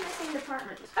were both in the same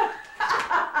department.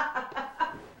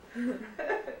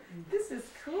 This is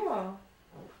cool.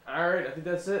 All right, I think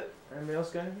that's it. Anybody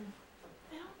else got anything?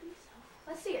 I don't think so.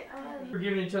 Let's see it. We're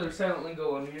giving each other silent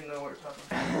lingo and we didn't know what we're talking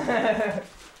about.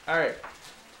 All right.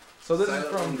 So this Silent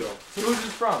is from. lingo. So who's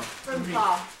this from? From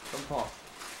Paul. From Paul.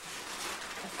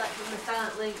 Aside from the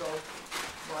silent lingo.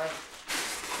 Boy.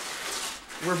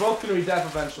 We're both gonna be deaf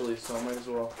eventually, so might as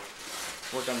well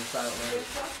work on the silent language.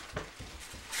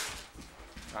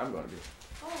 I'm gonna be.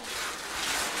 Oh.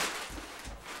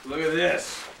 Look at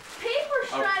this. Paper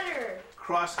shredder.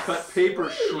 Cross-cut paper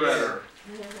shredder.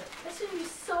 This would be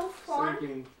so So fun. we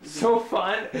can, So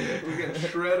fun. we can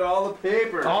shred all the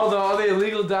paper. All the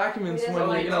illegal documents He when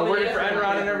doesn't you like working for paper.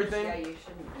 Enron and everything. Yeah, you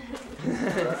shouldn't.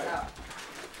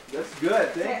 That's good.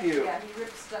 Thank you. Yeah, he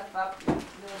rips stuff up in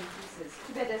million pieces.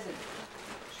 Too bad it doesn't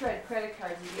shred credit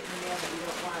cards you get in the mail that you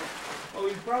don't want. Oh,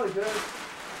 you probably could.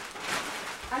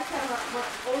 I cut them up,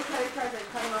 old credit cards, I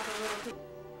cut them up in little pieces.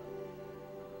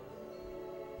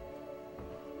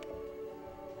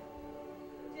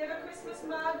 Do you have a Christmas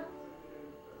mug?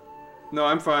 No,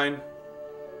 I'm fine.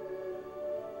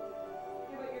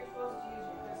 Here's what you're supposed to use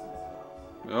your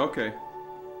Christmas mugs. Okay.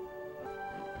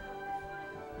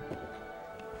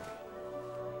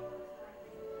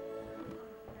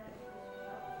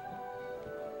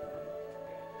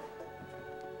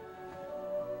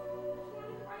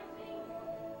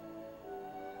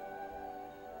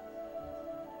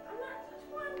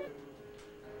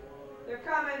 They're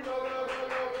coming.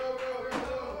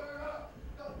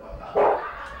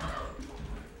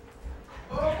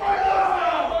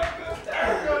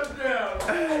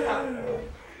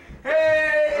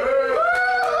 Hey!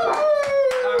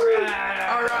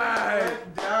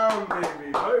 Alright! Down,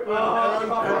 baby.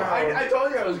 I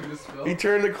told you I was gonna spill. He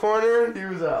turned the corner. He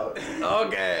was out.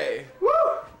 Okay. Woo!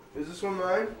 Is this one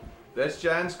mine? That's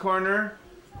John's corner.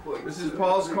 This is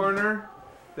Paul's corner.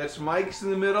 That's Mike's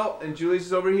in the middle, and Julie's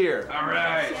is over here. All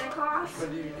right. Santa Claus.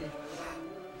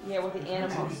 Yeah, with the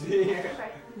animals.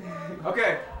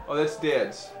 Okay. Oh, that's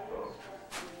Dad's.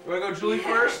 You wanna go Julie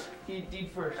first? Deed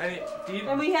first. Deed?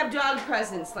 And we have dog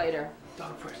presents later.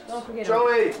 Dog first. Don't forget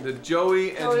Joey. The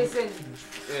Joey Joey's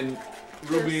and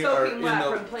they're Ruby are soaking in wet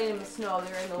the from playing in the snow.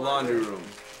 They're in the laundry room.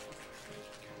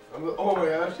 Oh my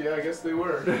gosh, yeah, I guess they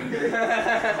were.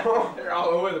 They're all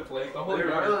over the place. The whole They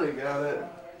yard. really got it.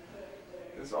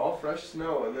 It's all fresh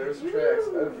snow and there's tracks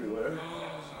everywhere.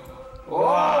 Oh,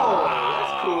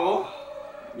 that's cool.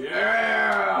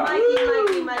 Yeah. Mikey.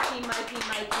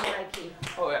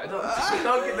 Oh yeah.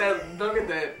 Don't get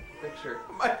that picture.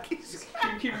 Mikey's.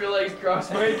 Keep your legs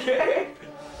crossed, Mike.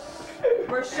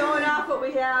 We're showing off what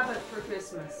we have for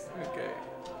Christmas. Okay.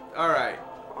 All right.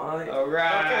 All right.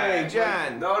 Okay,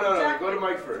 John. No, John- go to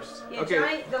Mike first. Yeah, Okay.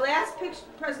 Johnny, the last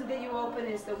present that you open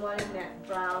is the one in that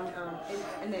brown,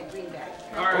 in that green bag.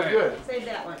 All right. Oh, good. Save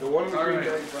that one. The one with the All green right.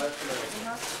 bags last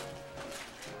night.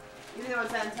 Even though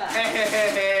it's on top.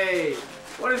 Hey.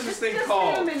 What is this thing Just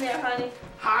called? leave them in there, honey.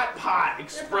 Hot Pot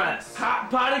Express. Hot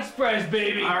Pot Express,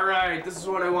 baby. All right. This is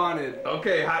what I wanted.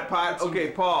 Okay, hot pot.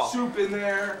 Okay, Paul. Soup in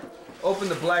there. Open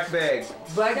the black bag.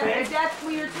 Black Is that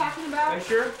what you're talking about? Are you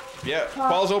sure? Yeah. Paul,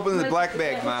 Paul's opening the is black that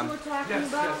bag, what Mom. you were talking Yes,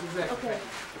 about? yes, exactly. Okay.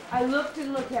 I looked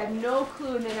and looked, had no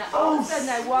clue, and then all of a sudden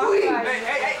I walked by.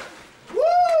 Hey. Woo!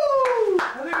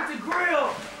 I think it's a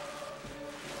grill.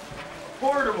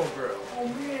 Portable grill. Oh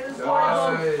man, this is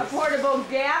Nice. a portable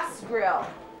gas grill.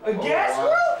 A gas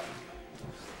wow.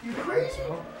 grill? You crazy?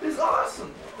 This is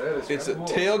awesome. That is It's a cool.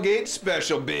 tailgate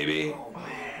special, baby.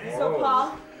 So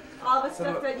Paul, all the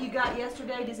stuff that you got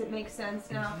yesterday, does it make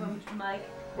sense now from Mike?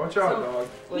 Watch out, So-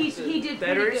 dog. He did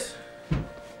Batteries?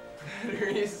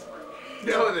 Batteries?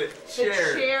 No, the the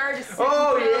chair. chair to sit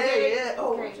Oh, and yeah, tailgate. yeah.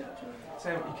 Oh, Okay.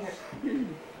 Sam, you can't.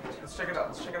 Let's check it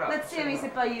out. Let Sammy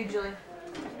sit by you, Julie.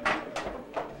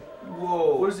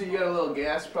 Whoa. What is it? You got a little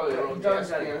gas, probably a little gas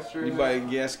canister. You in buy there?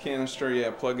 a gas canister, yeah,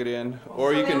 plug it in,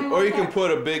 or you So then can, we or you won't can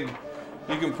put a big,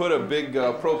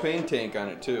 propane tank on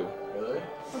it too. Really?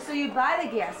 Well, so you buy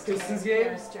the gas Pistons game?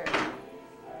 canister.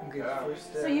 Yeah.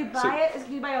 So you buy it?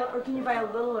 Can you buy a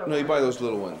littler No, you one? buy those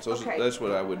little ones. Those, Okay. That's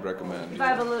what I would recommend. You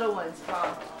buy the little ones,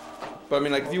 Paul. But I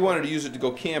mean, like if you wanted to use it to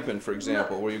go camping, for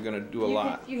example, where you're gonna do a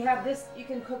lot. You have this. You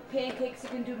can cook pancakes. You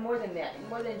can do more than that.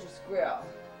 More than just grill.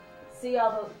 See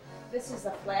all the. This is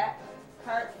a flat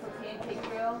part for pancake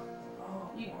grill.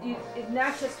 It's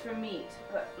not just for meat,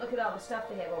 but look at all the stuff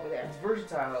they have over there. It's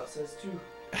versatile, it says too.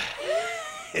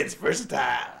 It's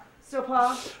versatile. So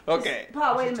Paul. Okay.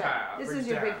 Paul, wait a minute. Versatile, This is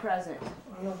your big versatile. present.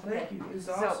 Oh, no, thank you. It's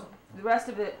So awesome. the rest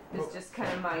of it is just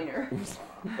kind of minor.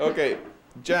 Okay,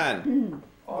 John.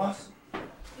 Awesome.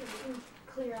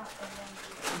 Clear out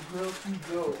the Grill to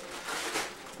go.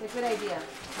 Yeah, good idea.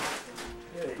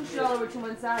 Yeah, Push it all over to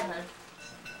one side, huh?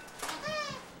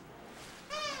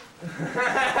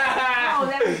 Oh,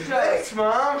 that was Joe. Thanks,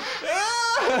 Mom.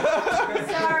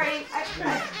 Sorry.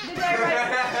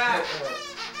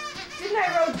 Didn't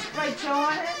I write Joe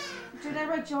on it? Did I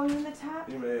write Joey in the top?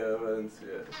 You may have, I didn't see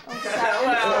it. Oh,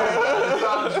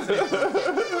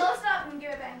 sorry. Close up and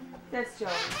give it back. That's Joe.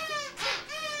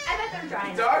 I bet they're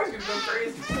drying. Dog's gonna go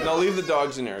crazy. No, leave the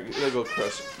dogs in there. They'll go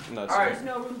nuts. All right. There's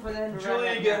no room for them to Julie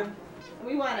run. again.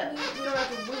 We don't have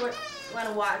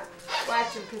to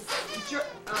watch him because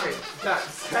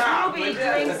Ruby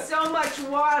drinks so much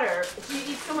water. She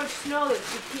eats so much snow that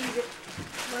she pees it.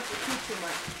 She wants to pee too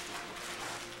much.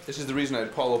 This is the reason I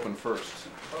had Paul open first.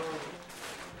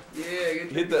 Yeah,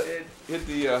 Hit the.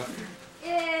 Yay!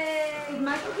 Did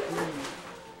Michael get one?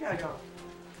 Yeah, I got.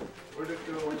 Where'd it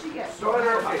go? What'd you get?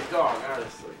 Okay, dog,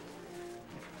 honestly.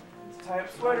 Tie up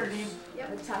sweater, Dean.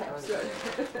 The top. Good.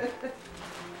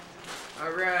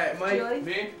 All right, Mike. Julie?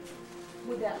 Me?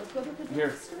 Would that look good with the Here.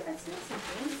 dress? That's nice and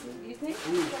fancy. Do you think?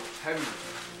 Ooh, heavy.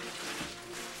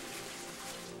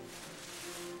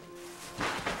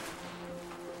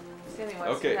 Sammy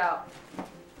wants Okay. it out.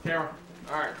 Camera.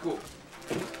 All right, cool.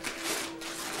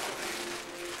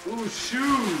 Ooh,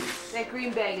 shoes. That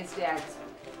green bag is Dad's.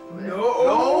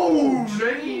 No,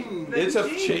 Nike. It's a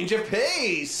change of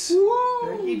pace.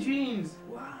 Nike jeans.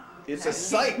 It's a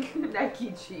psych.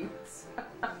 Nike jeans.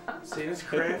 Santa's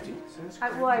crafty. Santa's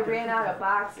crafty. I ran out of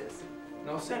boxes.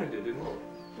 No, Santa did, didn't he?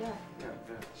 Yeah. Yeah.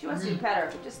 She wants to pet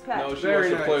her. Just pet. No, she Very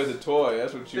wants to play nice. with the toy.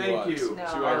 That's what she Thank wants. you. No.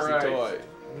 She wants Alright. the toy.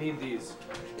 Need these.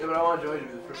 Yeah, but I want Joey to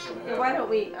be the first one to Yeah, have why it. don't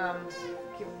we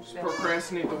Just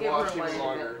procrastinate the Give her wash one even in a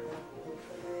longer.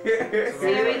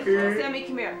 Sammy,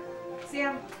 come here.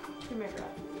 Sam, come here, girl.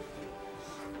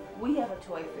 We have a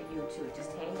toy for you too.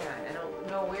 Just hang on. I don't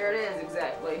know where it is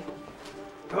exactly.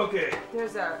 Okay.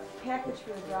 There's a package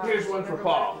for the dog. Here's one for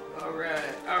Paul. All right,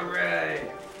 all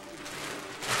right.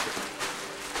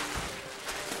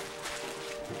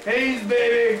 Hayes,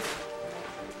 baby.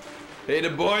 Hey, the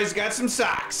boys got some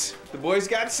socks. The boys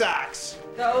got socks.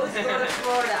 Those go to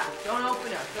Florida. Don't open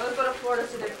them. Those go to Florida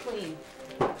so they're clean.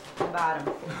 The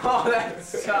bottom. Oh, that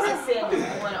This is sucks. Sammy. You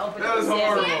want to open That it was with Sammy?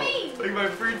 horrible. Sammy! Like my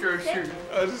free throw shoot.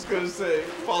 I was just gonna say,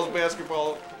 Paul's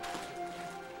basketball.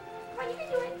 Come on, you can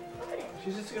do it. Open it.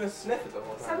 She's just gonna sniff it the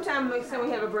whole time. Sometime when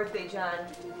we have a birthday, John,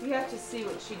 you have to see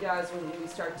what she does when we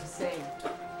start to sing.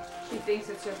 She thinks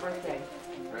it's her birthday.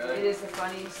 It Really? is the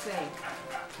funniest thing.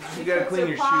 You gotta puts clean her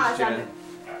your paws shoes, on Jen.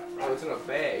 Oh, it's in a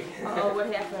bag. Oh, what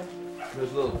happened?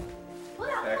 There's a little Pull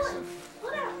it out. Pull it. accent. Pull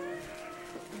it out.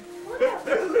 Pull it out.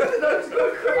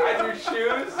 Hide your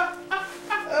shoes?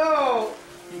 Oh!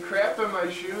 He crapped on my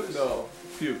shoes? No.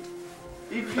 Puke.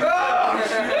 He Oh,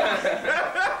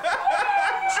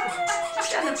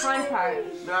 Just on the front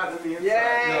part. Not in the inside.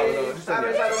 Yay! No, just on the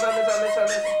on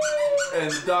this.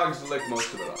 And the dogs lick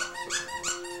most of it off.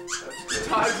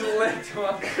 Dogs licked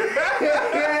one.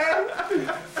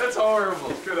 That's horrible.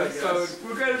 Good, I guess. So,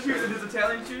 what kind of shoes are these?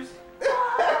 Italian shoes?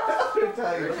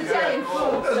 Italian. It's Italian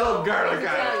food. There's a little garlic on it.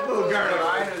 Italian A little food. garlic.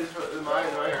 Mine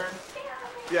is mine.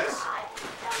 Yes.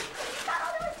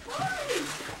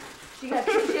 She got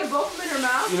two, she had both of them in her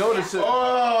mouth. You notice it.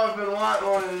 Oh, I've been wanting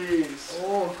one of these.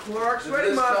 Oh, Clorox Did ready,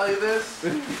 this Mom. tell you this?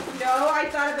 No, I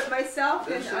thought of it myself,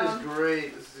 This is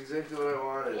great. This is exactly what I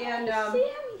wanted. and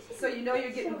so you know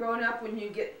you're getting grown up when you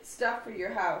get stuff for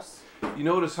your house. You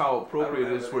notice how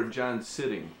appropriate it is where John's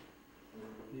sitting.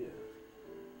 Yeah.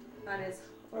 On his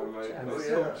Oh, my, chest. oh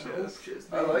yeah. Hope chest,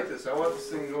 I like this. I want this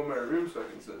thing to go in my room so I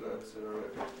can sit on it.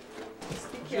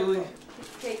 Just be careful. Julie.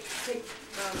 Take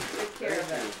care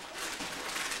of it.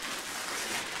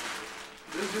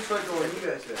 This is just like the one you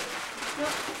guys had.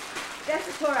 That's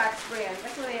a Clorox brand.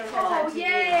 That's what they advertise on Oh, TV.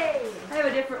 yay! I have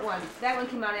a different one. That one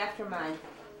came out after mine.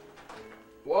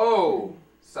 Whoa.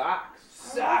 Socks.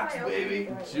 Socks, baby.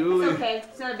 It's Julie. okay.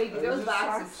 It's not a big deal. Those Those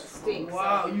boxes stink.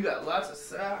 Wow, you got lots of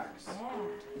socks. Yeah.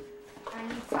 I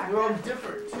need socks. They're all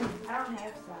different too. I don't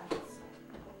have socks.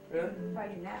 Really? If I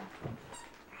do now.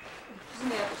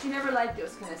 She never liked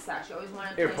those kind of socks. She always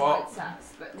wanted Here, plain Paul. white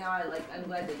socks. But now I'm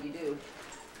glad that you do.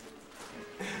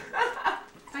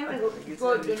 I'm gonna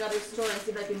go to another store and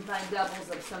see if I can find doubles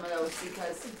of some of those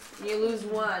because when you lose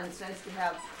one, it's nice to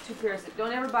have two pairs.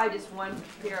 Don't ever buy just one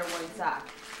pair of one sock.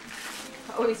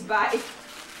 Always buy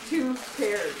two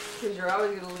pairs because you're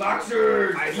always gonna lose.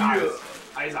 Boxers.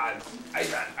 Ice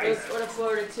Go to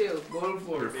Florida too. Go to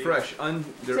Florida. They're fresh.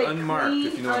 They're Take unmarked, clean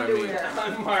if you know what I underwear.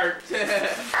 mean. Unmarked. I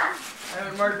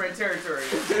haven't marked my territory.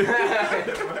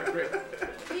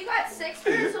 You got 6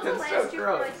 pairs of That's last so year for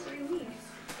gross. like 3 weeks.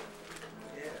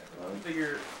 I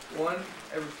figure one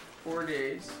every 4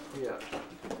 days. Yeah.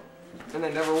 And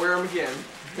then never wear them again.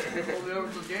 Hold it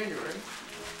over till January.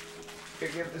 Here,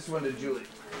 give this one to Julie.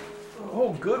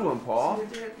 Oh, good one, Paul.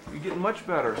 You're getting much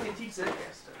better. You can teach that kind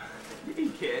of stuff. You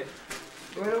kid.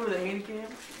 Go ahead over the handy cam.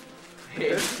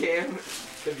 Handy cam.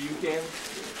 The view cam.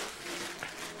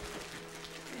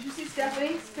 Did you see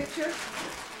Stephanie's picture?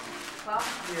 Well,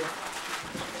 Yeah.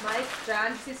 Mike,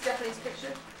 John, did you see Stephanie's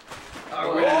picture?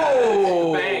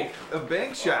 Oh, Bank. a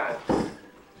bank shot. And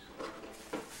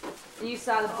you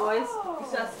saw the boys? You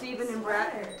saw Steven and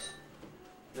Brett?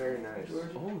 Very nice.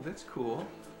 Oh, that's cool.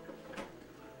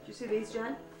 Did you see these,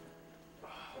 John?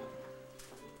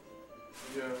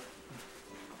 Yeah.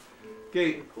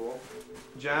 Okay, Cool.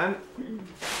 John.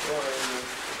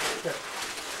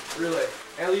 Relay.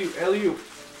 Alley-oop.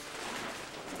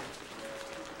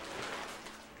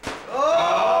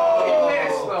 Oh! He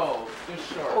missed though.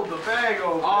 Just short. Hold the bag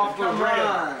open. Off the Come rim.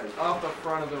 on. Off the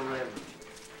front of the rim.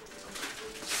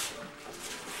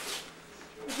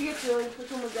 What'd you get, Julie?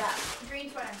 Which one was that? Green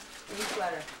sweater. Green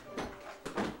sweater.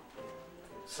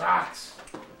 Socks.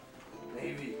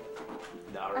 Navy.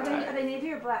 Are they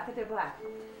navy or black? I think they're black.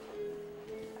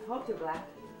 I hope they're black.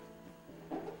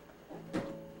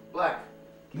 Black.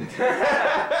 You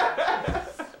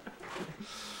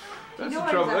know the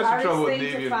what trouble. is the That's the hardest trouble with thing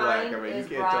navy to and black. find I mean, you is can't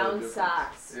tell the brown difference.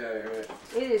 socks. Yeah, you're right.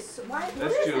 It is. Why? What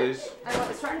That's is Julie's. it? I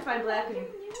was trying to find black. And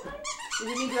do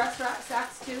you need dress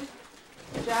socks too,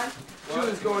 John?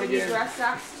 Julie's going Do you need again. dress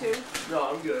socks too? No,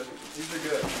 I'm good. These are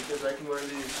good because I can wear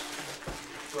these.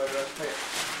 So I dress pants.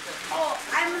 Oh,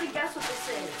 I'm gonna guess what this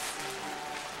is.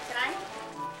 Can I?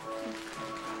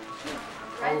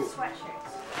 Red Oh.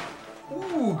 sweatshirts.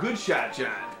 Ooh, good shot,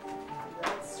 John.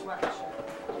 Red sweatshirt.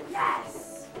 Yes!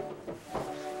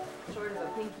 Sort of a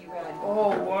pinky red.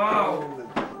 Oh wow.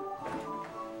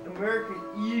 American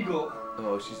Eagle.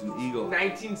 Oh, she's an eagle.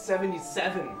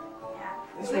 1977. Yeah.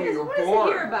 This What when is, you were what is the born.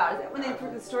 year about? Is that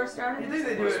when the store started? You think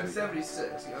they do it in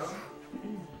 76, you know?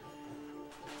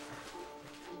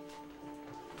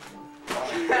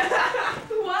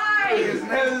 Why? Because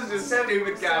this is just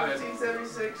stupid comment.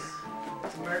 1776.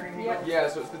 It's American Eagle. Yep. Yeah,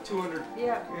 so it's the 200.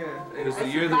 Yeah. Yeah. It was the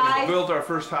That's year that five. we built our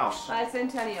first house.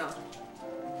 Bicentennial.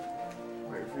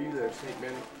 Right for you there, Snake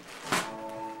Man.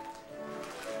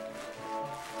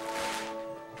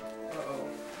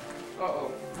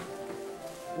 Uh-oh.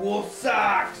 Wolf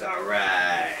socks,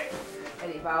 alright!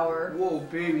 Eddie Bauer. Whoa,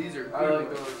 baby, these are good. I like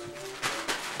ones. those.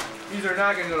 These are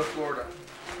not gonna go to Florida.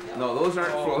 No, those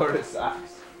aren't Oh. Florida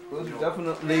socks. Those are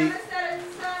definitely Grandma said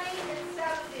it's sunny and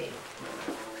 70.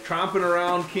 tromping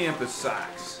around campus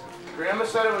socks. Grandma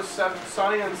said it was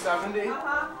sunny and 70.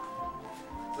 Uh-huh.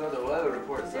 So the weather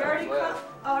report They said already I'm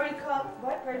glad. called,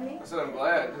 what, pardon me? I said I'm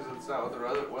glad because it's not what the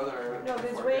weather. No,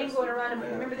 there's forecast rain is. going around, and Yeah.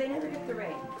 remember, they never get the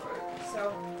rain. Right.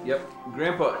 So, Yep,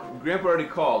 Grandpa already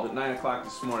called at 9 o'clock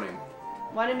this morning.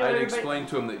 want to know I had to everybody. explain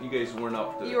to him that you guys weren't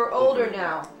up to. You were older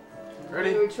now.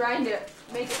 Ready? We were trying to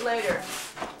make it later.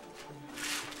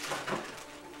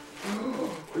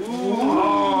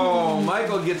 Oh,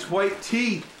 Michael gets white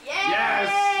teeth.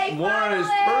 Yay! One is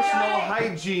Finally! personal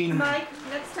hygiene. Mike,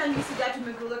 next time you see Dr.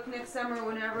 McGulloch next summer or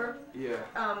whenever, Yeah.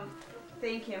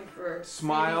 thank him for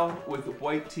Smile with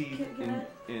white teeth Can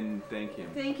and thank him.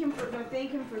 Thank him for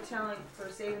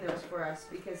saving those for us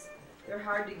because they're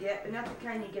hard to get, but not the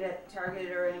kind you get at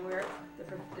Target or anywhere.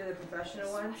 They're the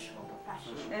professional ones.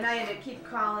 And I had to keep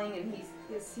calling, and he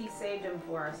saved them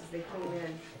for us as they came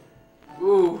in.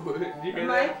 Ooh, did you hear And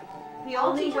that? Mike, the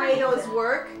only way those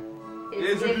work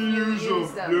is if you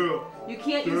use them. You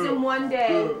can't use them one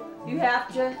day. You have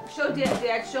to show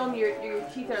Dad. Show him your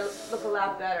teeth look a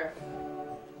lot better.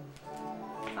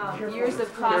 Years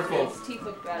of coffee, Careful. his teeth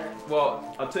look better.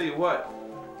 Well, I'll tell you what.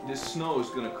 This snow is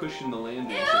going to cushion the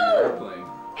landings of the airplane.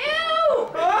 Ew!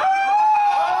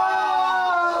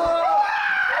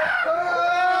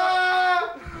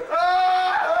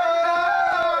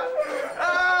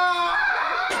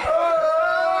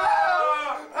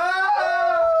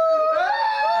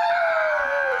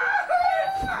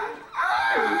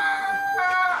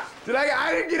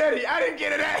 I didn't get any. I didn't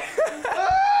get any.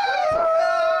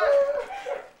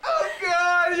 Oh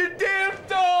God, you damn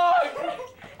dog!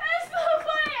 That's so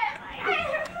funny.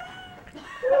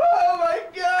 Oh my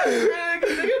God, man,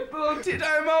 can I get a little tea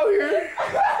time out here?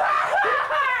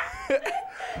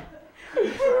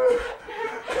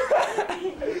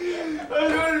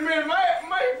 Man,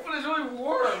 my foot is really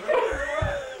warm.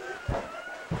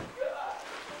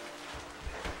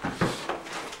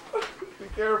 Be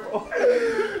careful.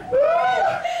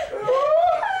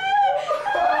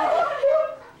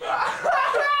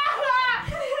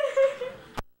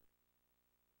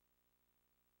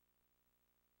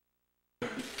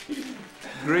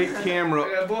 Great camera.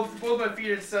 I got both my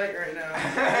feet in sight right now.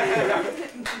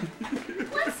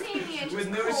 What's Sammy and With she's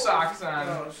new cold. socks on.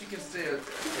 No, she can stay out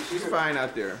there. She's fine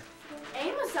out there.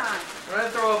 Amazon. When I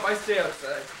throw up, I stay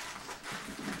outside.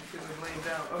 Because I'm laying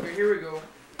down. Okay, here we go.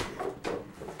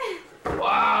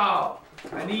 Wow!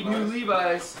 I need new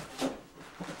Levi's.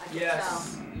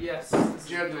 Yes. Yes. Did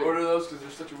you have to order those because they're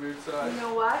such a weird You size?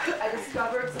 know what? I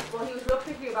discovered, well, he was real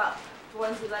picky about the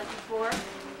ones he liked before,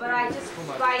 but I just,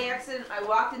 by accident, I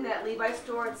walked in that Levi's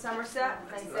store at Somerset,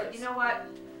 and I said, you know what?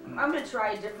 I'm going to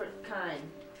try a different kind.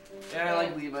 Yeah, I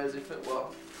like Levi's. They fit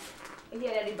well. He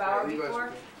had Eddie Bauer Yeah, Levi's before, are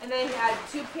cool. and then he had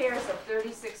 2 pairs of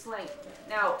 36 length.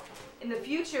 Now, in the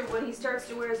future, when he starts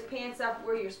to wear his pants up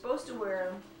where you're supposed to wear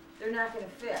them, they're not going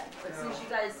to fit. But since you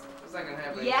guys It's not gonna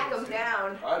happen. yak them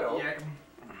down, I don't. Yak 'em.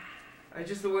 It's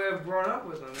just the way I've grown up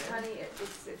with them, man. honey,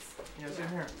 it's Yeah, same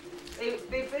here.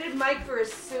 they fitted Mike for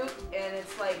his suit, and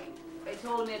it's like, I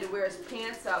told him he had to wear his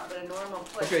pants up in a normal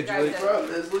place. Okay, The guy Julie. does-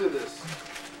 Problem is, look at this.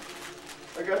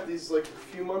 I got these like a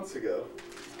few months ago.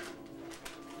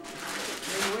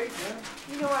 Wait, yeah.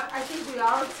 You know what? I think we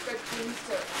all expect things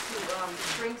to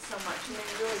shrink so much, and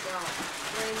they really don't.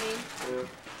 You know what I mean? Yeah.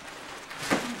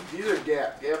 These are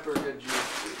Gap. Gap are good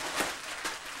jeans.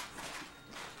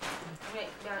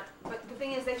 But the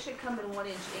thing is, they should come in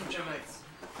 1-inch increments.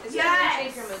 It's Yes! 1-inch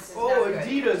increments is Oh, not good. Adidas, Do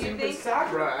you even think?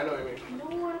 soccer. Right, I know what you mean. No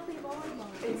one to play volleyball.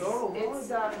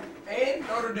 It's And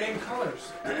Notre Dame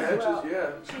colors. Matches, Well, yeah.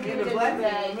 she And needed the a black new thing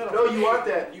in bag. the middle. No, you want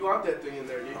that. You want that thing in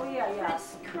there. Oh yeah, yeah.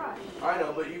 It's crushed. I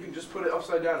know, but you can just put it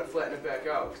upside down and flatten it back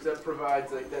out because that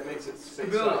provides that makes it stay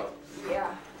Stability. solid.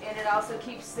 Yeah, and it also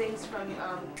keeps things from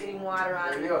getting water on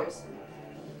There it. you go. There's-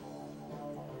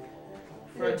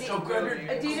 For Adi- so good.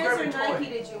 Adidas or Nike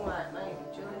did you want,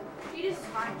 Mike? Julie? Adidas is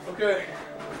fine. Okay.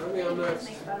 I think I'm Adidas next.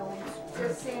 makes better ones.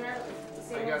 Says Santa.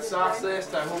 same I got ones socks as mine?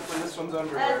 last time. Hopefully this one's I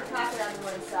underwear. have a pocket on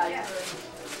one side Yeah.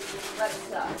 for less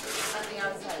stuff on the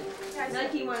outside.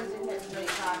 Nike ones didn't have as many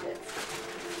pockets.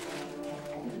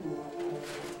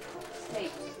 It's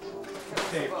taped.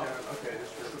 Tape, John. Okay,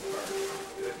 just rip it apart.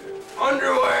 Good.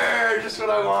 Underwear! Just what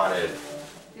I wanted.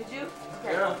 Did you?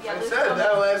 Okay. Yeah, I Liz said told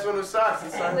that last one was socks.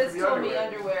 It's time Liz for the told me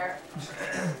underwear.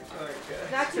 underwear.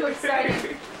 Okay. Not too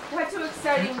exciting. Not too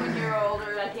exciting when you're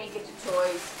older. I can't get you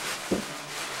toys.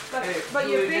 But, Hey, but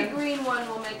your Julie, big green one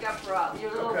will make up for all.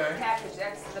 Your little Okay. package,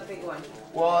 that's the big one.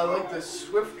 Well, I like the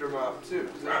Swifter mop too,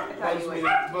 because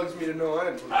that bugs me to no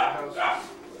end when the house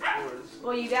is.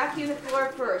 Well, you vacuum the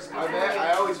floor first.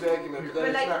 I always vacuum it, but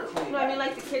then it's not clean. No, I mean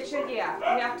like the kitchen, yeah.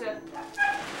 You have to.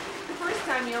 The first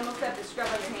time you almost have to scrub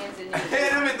on your hands and knees.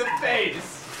 Hit him in the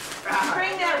face!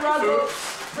 Bring that rug over.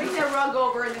 Bring that rug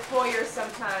over in the foyer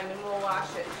sometime, and we'll wash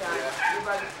it, John.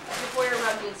 Yeah. Your foyer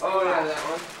rug needs to be Oh yeah, washed. that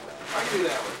one. I can do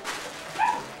that one.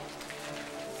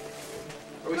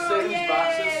 Are we Oh, saving these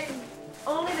boxes? yay!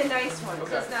 Only the nice ones.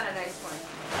 Okay. That's not a nice one.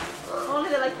 Only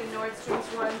the like the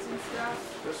Nordstrom's ones and stuff.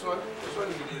 This one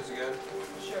you can use again.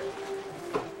 Sure.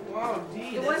 Wow,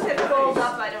 D. The ones that fold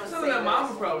up, I don't Something say that mom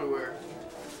those. would probably wear.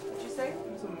 What'd you say?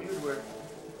 Something you would wear.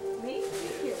 Me?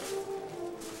 Thank you.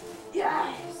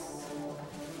 Yes.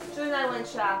 Julie and I went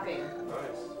shopping.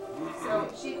 Nice. So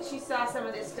she saw some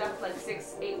of this stuff like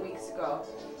 6-8 weeks ago.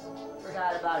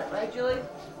 Forgot about it, right, Julie?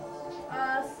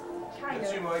 Kind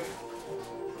It's you, of. Mike.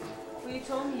 Well, you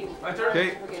told me you. My turn. Okay,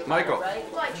 forget about Michael. it,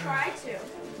 right? Well, I try to.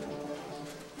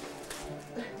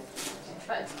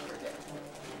 Tried to forget.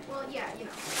 Well, yeah, you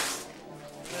know.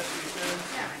 That's what you said.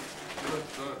 Yeah.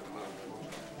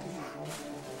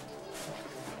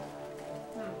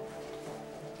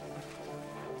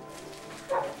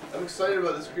 I'm excited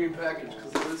about this green package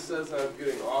because Liz says I'm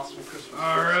getting awesome Christmas.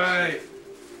 Alright.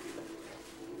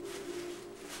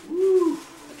 Woo!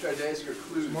 I tried to ask her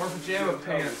clues. More pajama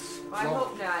pants. I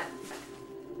hope not.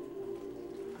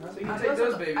 So you can take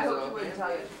those babies I hope off. you wouldn't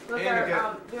tell you. Those And are, I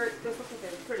got- they look like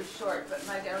they're pretty short, but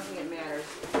I don't think it matters.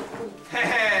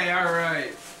 Hey, alright.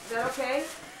 Is that okay?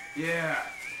 Yeah.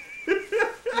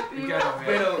 You got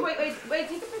wait, it. wait,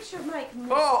 take a picture of Mike.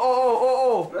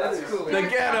 Oh. That's That's cool. The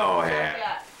ghetto hat.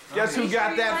 Yeah. Guess who Are you got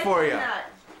sure that like for it you? or not?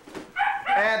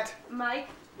 At Mike,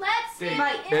 Let's Date.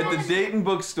 Mike, at the Dayton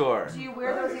bookstore. do you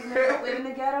wear those even though you don't live in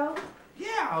the ghetto?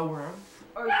 Yeah, I'll wear them.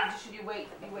 Or should you wait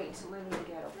to live in the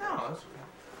ghetto? No, that's okay.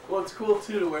 Well, it's cool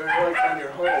too to wear it like on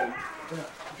your home.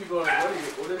 People are like,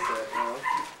 what is that? You know?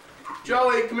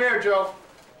 Joey, come here, Joe.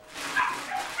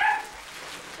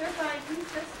 They're fine. He's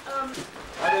just,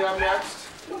 I think I'm next.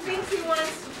 he thinks he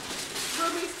wants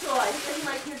Ruby's toy. He doesn't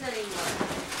like his anymore.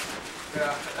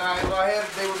 Yeah. Well,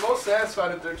 they were both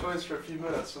satisfied with their toys for a few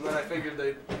minutes, and then I figured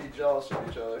they'd be jealous of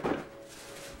each other.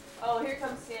 Oh, here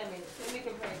comes Sammy. Sammy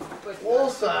can play good. Wool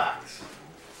socks.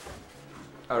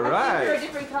 All I think they're a right.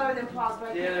 different color than Paul's, but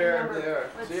I Yeah, can't they are. remember. They are.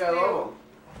 Let's See, I love them.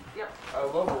 Yep. I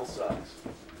love wool socks.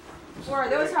 Boy, are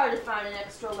those hard to find in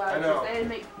extra large. I know. They had to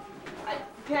make.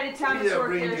 Patty Thomas Yeah,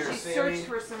 worked there. reindeer, She Sammy. searched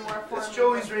for some more for It's me.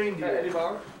 Joey's reindeer.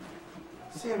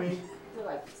 Sammy. They're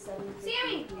like 7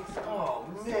 Sammy! Oh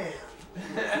man.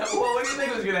 Well, what do you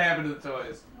think was gonna happen to the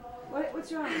toys?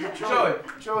 What's wrong? Joey.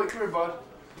 Joey, come here, bud.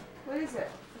 What is it?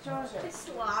 What's wrong with it? It's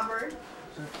slobbered.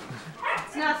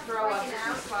 It's not throw up. Freaking It's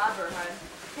out. just slobber, hon.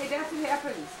 Hey, that's what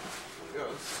happens.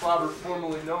 Slobber,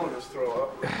 formerly known as throw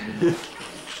up.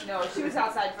 No, she was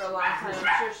outside for a long time.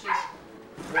 I'm sure she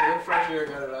Yeah, the fresh air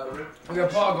got it out of her. We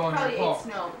got Paul going probably here. ate Paul.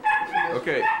 snow.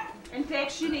 Okay. In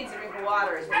fact, she needs a drink of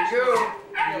water. Is what she Here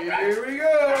we go. needs. Here we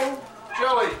go.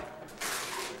 Joey.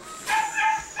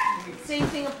 Same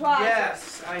thing applies.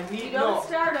 Yes, I You need don't no.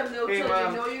 start them though Hey, till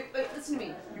Mom. you know you. Listen to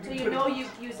me. Till you put know you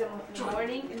use them in the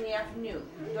morning and the afternoon.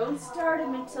 Don't start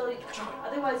them until you.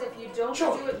 Otherwise, if you don't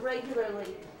do it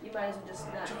regularly, you might as well just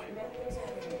not.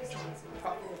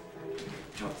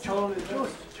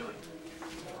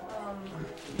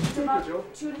 It's about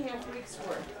 2.5 weeks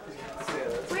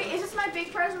worth. Wait, is this my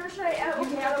big present or should I You open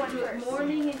the have other to one do it first?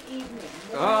 morning and evening.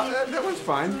 That one's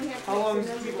fine. 2.5 How long weeks,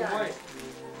 does and it then keep you're them done. white?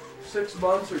 6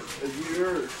 months or a year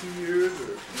or 2 years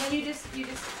or. And then you just yeah.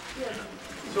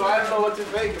 So I don't know what to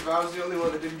think if I was the only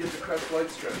one that didn't get the crest light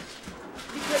strips.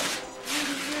 Because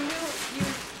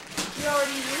you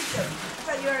already used them. I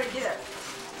thought you already did it.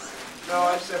 No,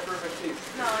 I just have perfect teeth.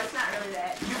 No, it's not really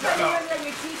that. You got on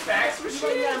your teeth. Fax You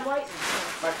want it on white.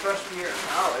 My freshman year in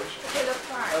college. They look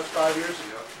That fine. was 5 years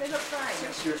ago. They look fine.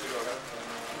 6 years ago now.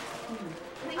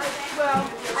 Well,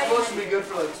 It's supposed to be good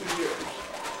for like 2 years.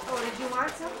 Oh, did you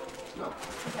want some? No,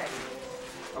 Okay.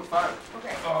 I'm fine.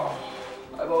 Okay. Oh.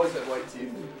 I've always had white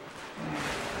teeth.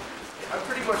 I'm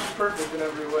pretty much perfect in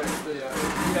every way. So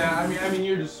Yeah. Yeah. I mean,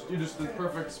 you're just the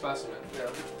perfect specimen. Yeah.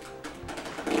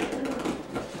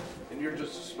 And you're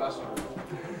just a specimen.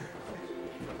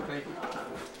 Thank you.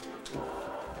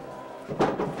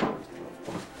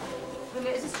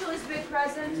 Is this Julie's big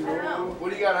present? I don't know. What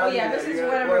do you got on? Oh yeah, this is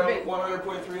one of her big.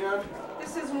 100.3 on.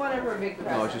 This is one of her big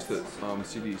presents. No, it's just the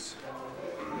CDs.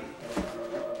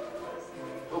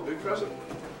 Oh, big present.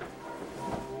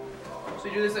 So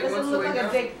you do this like Doesn't once a look week like now?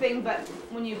 a big thing, but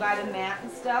when you buy the mat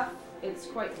and stuff, it's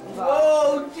quite involved.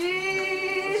 Whoa,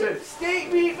 geez! That's it.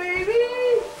 Steak meat, baby!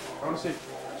 I want to see.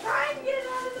 Try and get it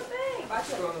out of the bag. Watch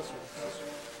Go on it. this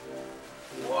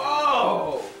one.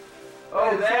 Whoa!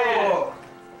 Oh, that.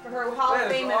 For her Hall of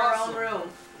That is Fame awesome. in her own room.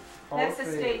 Hall That's of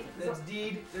the Fame. state. That's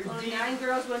deed. There's Only deed. 9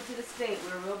 girls went to the state.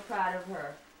 We were real proud of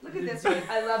her. Look at this one.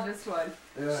 I love this one.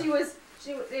 Yeah.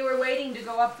 They were waiting to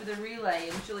go up for the relay,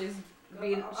 and she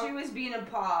was being a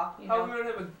paw. You How know. come we don't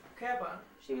have a cap on?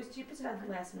 She put it on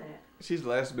the last minute. She's the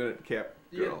last minute cap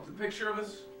Yeah, girl. the picture of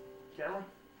us. Camera?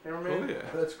 Oh Cameraman? yeah.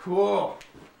 That's cool.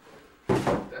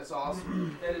 That's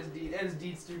awesome. That is deed. That is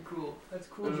deed's too cool. That's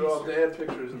cool. Those are all Deedster. dad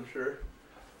pictures, I'm sure.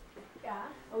 Yeah.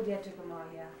 Oh, Dad took them all.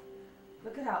 Yeah.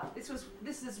 Look at how this was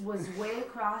way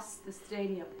across the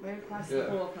stadium, way across the Yeah.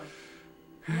 pool from.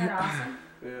 Isn't that awesome?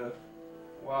 Yeah.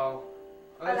 Wow.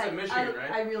 Oh, that's in Michigan,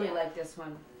 right? I really like this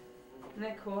one. Isn't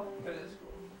that cool? That is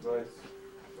cool. Nice.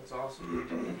 That's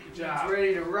awesome. Good job. It's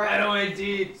ready to Right run. away,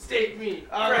 deed. Steak meat.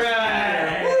 All Fresh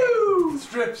right. meat. Woo!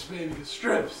 Strips, baby, the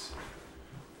strips.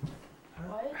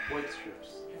 What? White strips.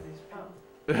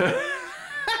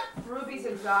 Ruby's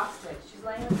exhausted. She's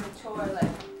laying on the toilet.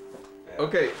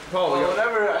 Okay, Paul. Well, we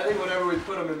got- whenever we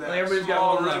put them in that Like, everybody's got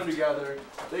small one room left. together,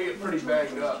 they get pretty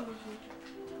banged up.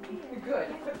 Good.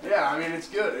 Yeah, I mean, it's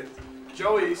good.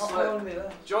 Joey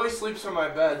sleeps on my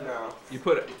bed now. You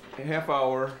put a half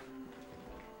hour,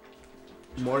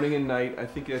 morning and night. I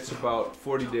think that's about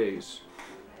 40 days.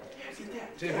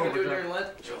 Can we do it during Lent?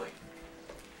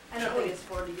 I don't think it's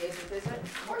 40 days, but is it?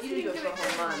 You need to go for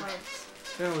a whole month.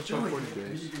 Yeah, it's about 40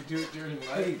 days. You can do it during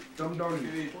Lent. Hey, dumb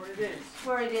doggy. 40 days.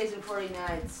 40 days and 40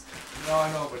 nights. No,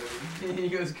 I know, but he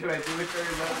goes, can I do it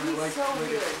during Lent? He's Like, so like,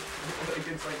 good. like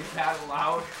it's like that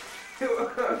loud. no,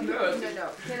 No,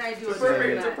 can I do it? It's perfect.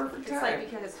 during It's a that? perfect It's time. like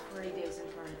because it's 40 days in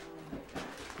front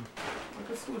of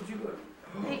What school did you go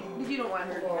to? Hey, you don't want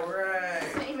her to know. Alright.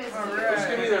 Same as All you. right. Just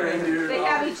give me the reindeer. They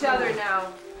have each other now.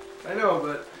 I know,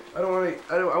 but I don't want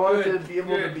to. I want it to Good, be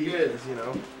able to good, be good. his, you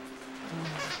know.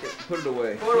 Put it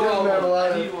away. Photo doesn't have a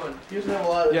lot I of- need one. He doesn't have a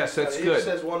lot of. Yes, that's He good. just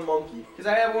has one monkey. Because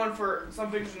I have one for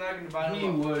some pictures and I can divide He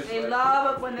them up. would. They like-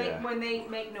 love it when Yeah. they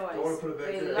make noise. I wanna put it back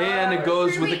They there. love And it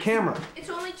goes with the camera. It's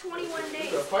only 21 The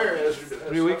days. fire hazard. has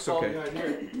 3 weeks, stuff all okay. behind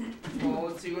here. Well,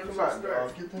 let's see when Come it's on, start.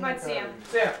 dog. Get the Come on, heck Sam. out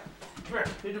of here. Sam, come here.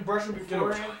 Did you brush them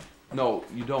beforehand? No,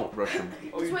 you don't brush them.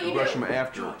 Oh, It's what You you brush do. them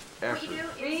after. What you After. do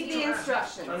is Read the you,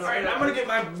 instructions. Alright, I'm gonna get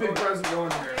my big present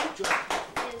going here. is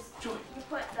you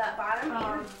put the bottom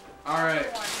here.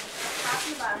 Alright. One, top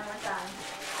and bottom one time.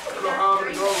 I don't know how I'm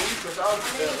gonna go a week without And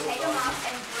then you take them that. off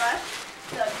and brush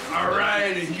the.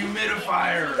 Alright, a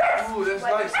humidifier. Ooh, that's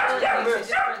Like, nice. Really Cool makes a mist.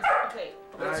 difference. Okay.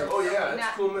 That's, Nice. oh yeah, Now-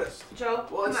 that's cool mist. Joe,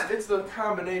 Well, come on. it's the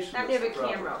combination. Now that's give a the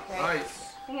problem. camera, okay? Nice.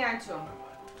 Hang on to him.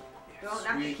 Don't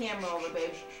knock the Sweet. camera over,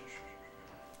 babe.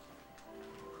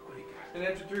 And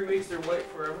after 3 weeks, they're white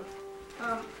forever.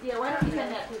 Yeah, why don't you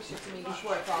send that picture to me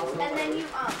before it falls over? And then you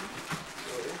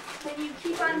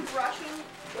keep on brushing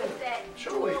with that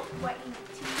Joey. little whitening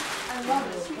teeth. I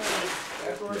love this. toothpaste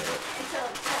Afterwards. until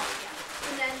it's soft, yeah.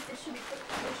 And then it should be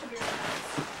really nice.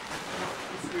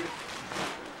 Sweet.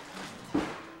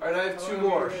 Alright, I have 2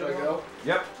 more. Should I go?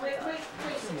 Yep. Wait.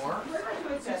 Some more? What am I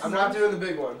doing with this? I'm not doing the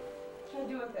big one. What can I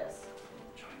do with this?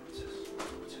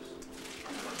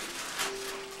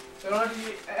 I don't have to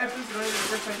eat, after this, I don't have to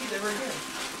brush my teeth ever again.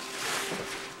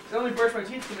 I only brush my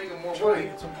teeth to make them more Joey, white.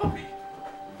 it's a puppy.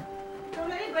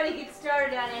 Don't anybody get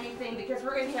started on anything because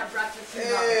we're going to have breakfast in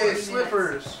about 40 Hey, minutes.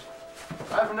 slippers.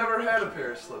 I've never had a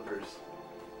pair of slippers.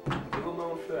 Little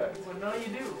known fact. Well, now you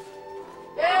do.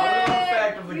 Yay!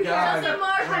 fact of the You God. got some more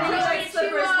Honey, you like honey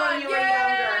slippers when you were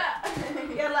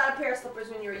younger. You had a lot of pair of slippers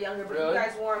when you were younger, but Really? you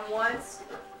guys wore them once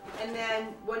and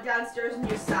then went downstairs in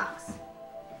your socks.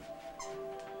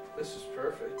 This is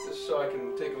perfect. Just so I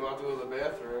can take them out to go to the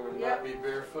bathroom and Yep. not be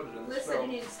barefooted in the Listen, snow. you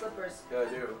needed slippers. Yeah, I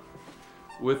do.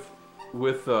 With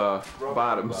Rubber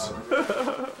bottoms.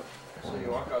 So you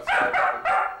walk outside.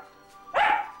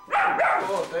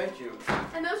 Oh, thank you.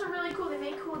 And those are really cool. They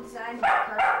make cool designs with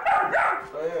carpet.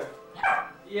 Oh yeah.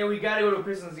 Yeah, we gotta go to a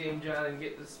Pistons game, John, and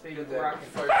get this big Get that rocket.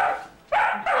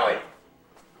 fire.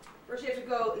 First you have to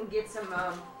go and get some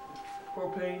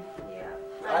Propane. Yeah.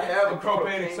 I have a Propane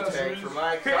propane tank accessories. for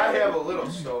my. I have a little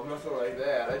stove, nothing like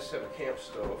that. I just have a camp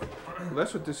stove. Well,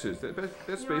 that's what this is. That's You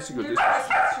basically know, what your this is.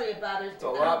 Christmas tree about it. It's a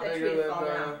lot bigger than.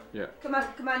 Come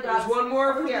on, There's dogs. one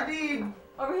more for Over the here. deed.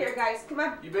 Over here, guys. Come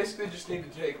on. You basically just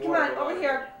need to take Come one. on, of over them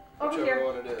here. Over whichever here.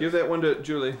 one it is. Give that one to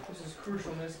Julie. This is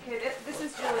crucial, miss. Okay, this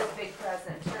is Julie's big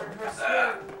present.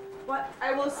 Her what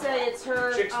I will say, it's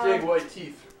her. Chick's big white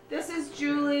teeth. This is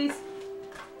Julie's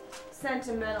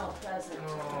sentimental present.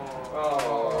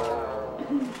 Oh.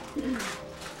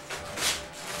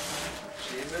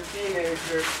 She's a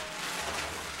teenager.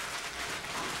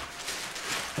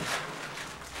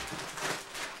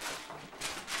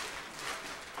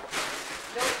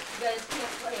 Nope, you guys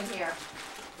can't put in here. I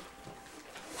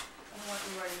don't want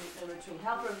you running in the tree.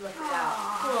 Help her lift it out.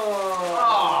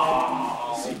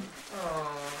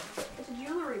 It's a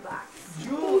jewelry box.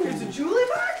 It's a Julie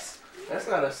box? That's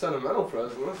not a sentimental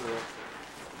present, is it?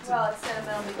 Well, it's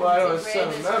sentimental because Well, I know it's it's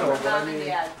engraved. It's sentimental, to her but I mom and mean-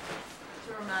 dad.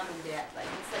 To her mom and dad. Like,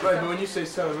 it's like Right, but when you say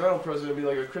sentimental present, it'd be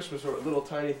like a Christmas or a little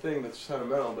tiny thing that's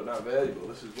sentimental but not valuable.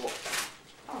 This is more.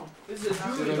 oh. This is a See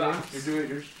Julie what I mean? box.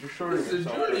 You're shorting This is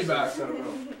yourself. Julie This box.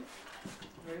 sentimental.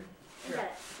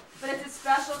 But it's a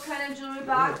special kind of jewelry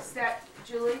box that,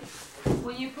 Julie,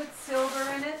 when you put silver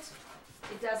in it,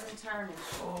 it doesn't tarnish.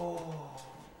 Oh.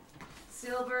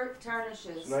 Silver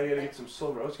tarnishes. So now you gotta get some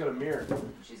silver. Oh, it's got a mirror.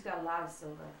 She's got a lot of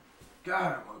silver.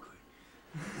 God, I'm ugly.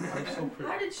 I'm so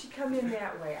pretty. How did she come in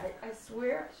that way? I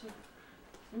swear she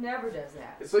never does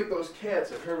that. It's like those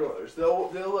cats at Hermiller's.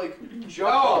 They'll like jump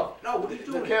No! up. No, what are you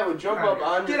The doing? cat would jump Get out up of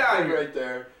here. on Get your out of thing here. right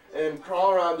there and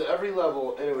crawl around to every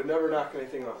level, and it would never knock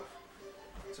anything off.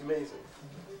 It's amazing.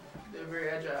 They're very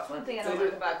agile. That's one thing I They don't do-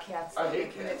 like about cats. I though,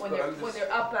 hate when cats, when but they're I'm just- when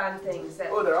they're up on things. That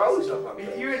Oh, they're always up on You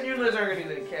things. and Liz aren't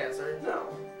gonna do the cats, are you? No,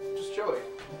 just Joey.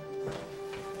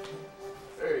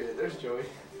 There he is. There's Joey.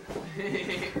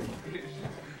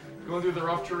 Going through the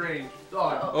rough terrain.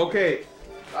 Dog. Okay,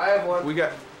 I have one. we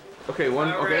got. Okay,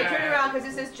 one. All Okay. right. Turn around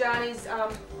because this is Johnny's.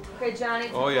 Okay, Johnny.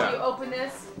 Oh, before yeah. you open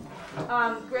this,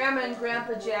 Grandma and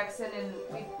Grandpa Jackson and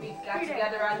we got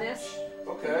together on this.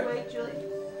 Okay. Wait, Julie.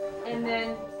 And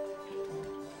then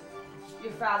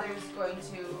your father's going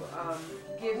to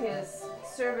give his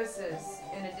services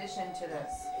in addition to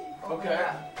this. Open it Okay.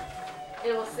 up.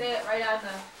 It will say it right on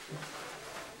the.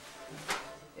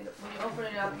 When you open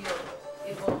it up,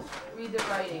 it will read the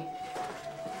writing.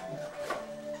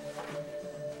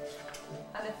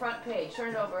 On the front page,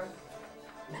 turn it over.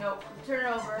 Nope, turn it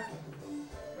over.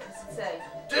 What does it say?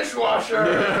 Dishwasher.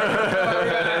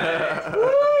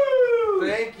 Woo!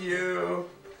 Thank you.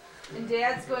 And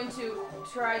Dad's going to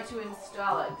try to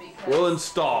install it because We'll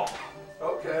install.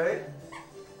 Okay.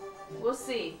 we'll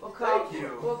see. We'll call. Thank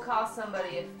you. We'll call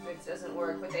somebody if it doesn't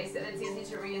work. But they said it's easy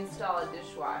to reinstall a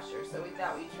dishwasher, so we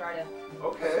thought we'd try to They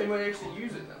Okay. might actually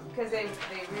use it now. because they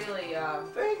really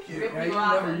Thank you. rip Yeah, you you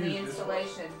off never on the use dishwasher.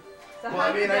 installation. It's Well,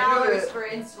 I mean, I do $100 it- for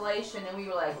installation, and we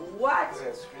were like, what?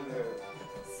 Yeah, screw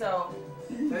that. So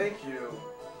Thank you.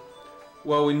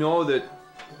 Well, we know that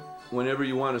whenever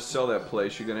you want to sell that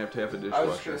place, you're gonna have a I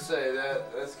was just dishwasher. gonna say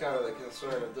that's kind of the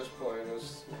concern at this point.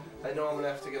 Is I know I'm gonna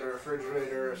have to get a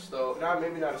refrigerator, a stove.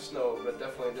 Maybe not a stove, but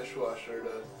definitely a dishwasher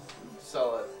to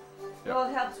sell it. Yep. well,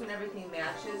 it helps when everything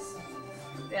matches.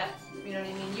 That you know what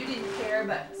I mean. You didn't care,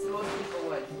 but most people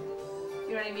would.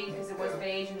 You know what I mean? Because it was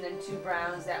beige and then 2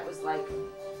 browns. That was like.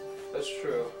 That's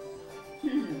true.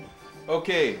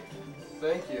 Okay,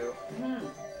 Thank you.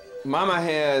 Mama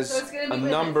has So it's gonna be a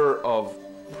with number of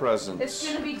It's presents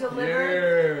gonna be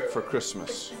delivered. for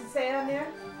Christmas. Does it say on there?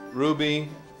 Ruby,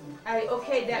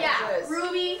 Okay, that Yeah, was.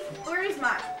 Ruby, where is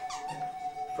mine?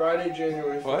 Friday,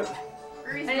 January 5th. what?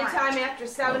 Where is mine? Anytime after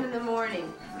 7 in the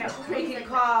morning. No, We can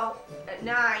call at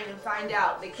 9 and find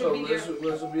out. They could So be there.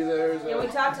 Liz will be there. Is Yeah, we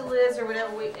that? talked to Liz or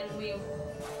whatever,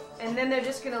 and then they're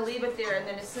just gonna leave it there, and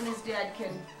then as soon as Dad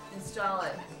can install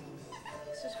it.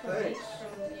 This is from me, Thanks.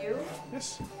 from you.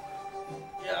 Yes.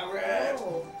 Yeah, right.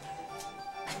 Oh,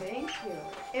 thank you.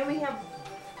 And we have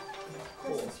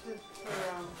presents for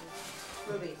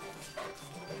Ruby.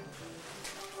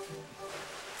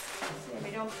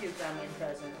 Sammy, don't puke on my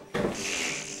present.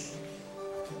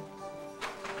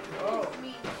 Oh.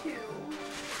 Me too. Did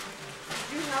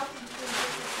you help them do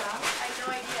this up? I have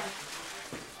no idea.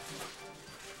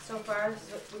 So far, this is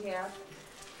what we have.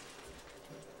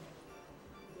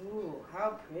 Ooh, how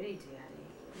pretty, Daddy.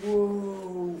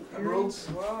 Whoa. Emeralds.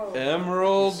 Whoa.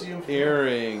 Emerald See 'em for-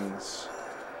 earrings.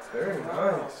 Very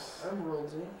nice.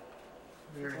 Emeralds, eh?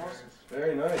 Very nice.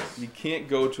 Very nice. You can't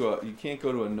go to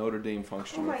a Notre Dame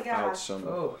function Oh my without gosh. some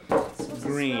Oh, What's the smell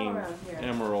green around here?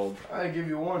 emerald. I give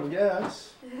you one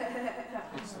guess.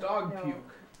 It's dog No. puke.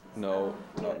 No,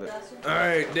 not that.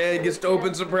 Alright, Dad gets to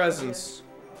open some presents.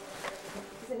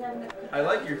 I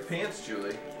like your pants,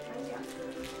 Julie.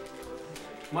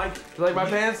 Mike. You like my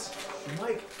pants?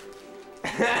 Mike.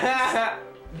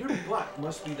 Your butt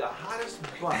must be the hottest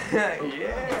butt.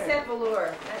 Yeah. Except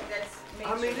velour. That's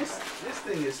I mean, this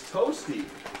thing is toasty.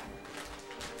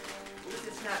 At least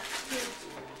it's not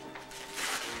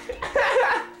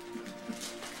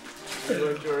You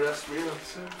like your rest meal,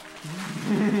 sir?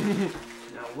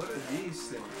 Now, what are these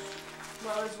things?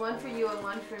 Well, there's one for you and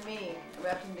one for me. I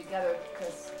wrapped them together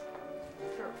because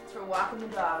for walking the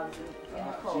dogs in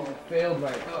the cold. She failed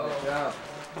my job.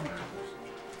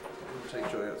 We'll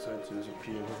take Joy outside so he doesn't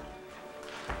pee in here.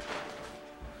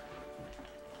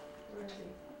 Where is he?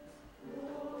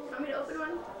 Want me to open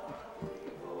one?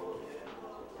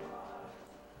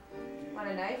 Want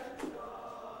a knife?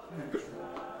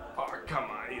 Oh, come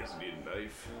on, he doesn't need a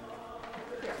knife.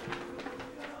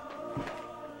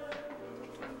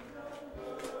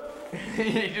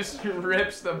 He just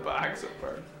rips the box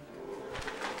apart.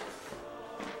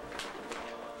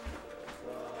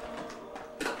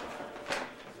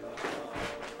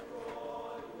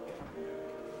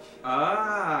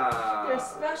 Ah. They're a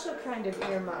special kind of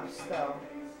earmuffs, though.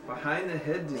 Behind the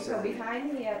head They go design.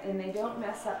 behind the head, and they don't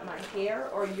mess up my hair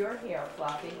or your hair,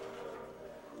 Fluffy.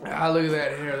 Ah, look at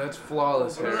that hair. That's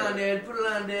flawless Put it on, hair. Dad. Put it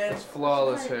on, Dad. That's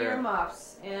flawless Kind of hair.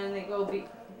 earmuffs, and they go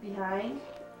behind.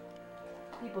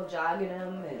 People jogging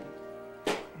them, and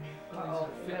Oh,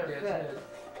 they're fit Dad's good. head.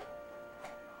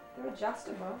 They're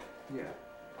adjustable. Yeah.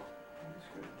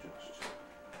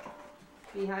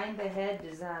 Behind the head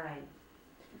design.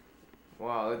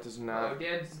 Wow, that does Oh, not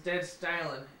Dad's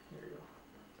styling. Here you go.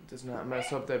 does not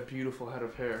mess up that beautiful head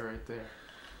of hair right there.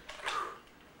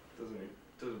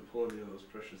 Doesn't pull any of those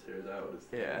precious hairs out. Is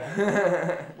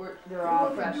Yeah. They're all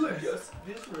You precious. adjust.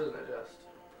 This one doesn't adjust.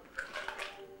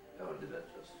 That one did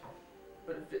adjust.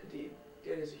 But it fit deep.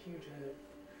 Dad has a huge head.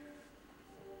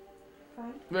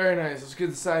 Fine. Very nice. Let's get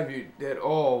the side view, Dad.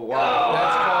 Oh wow, Oh,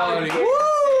 that's quality.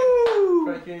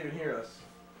 Probably can't even hear us.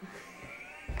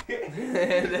 That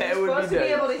You're would supposed be to be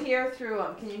nice. able to hear through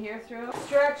them. Can you hear through them?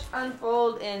 Stretch,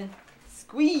 unfold, and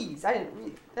squeeze. I didn't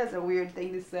read. That's a weird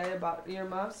thing to say about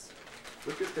earmuffs.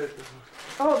 Look at that.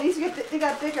 Oh, these they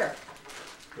got bigger.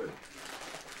 Good.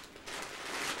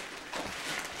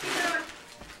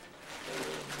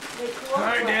 They All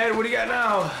right, Dad. What do you got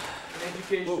now?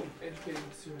 Education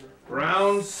consumer.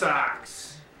 Brown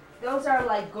socks. Those are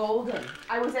like golden.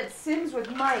 I was at Sims with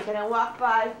Mike, and I walked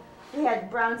by. They had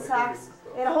brown socks.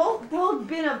 They had a whole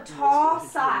bin of tall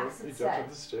socks. It said.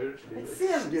 the stairs. It's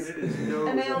Sims.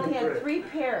 And they only had 3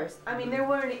 pairs. I mean, there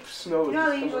weren't. Snow. You know,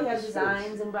 they usually have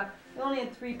designs and brown. They only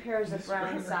had 3 pairs of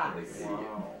brown socks.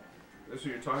 Wow. That's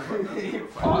what you're talking about.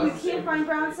 Oh, you can't find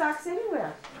brown socks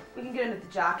anywhere. We can get them at the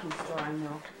jockey store, I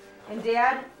know. And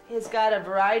Dad has got a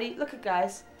variety. Look at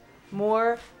guys,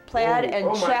 more plaid and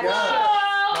oh my check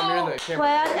God. shirts. I'm near the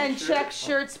camera. Plaid and check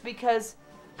shirts because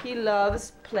he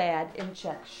loves plaid and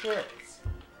check shirts.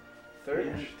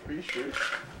 33 shirts.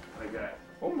 My God.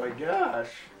 Oh my gosh.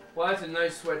 Well, that's a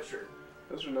nice sweatshirt.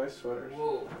 Those are nice sweaters.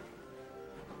 Whoa.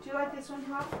 Do you like this one,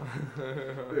 Pop?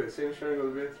 Look, Sam's trying to go to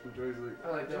the bathroom. Joy's like, I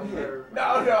like that one better.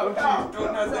 No,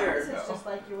 not there. This is just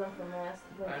like your one from last.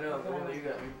 I know, the one that you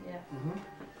got me. Yeah.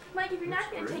 Mike, if you're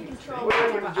not going to take control, what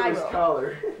happened to I Joy's will.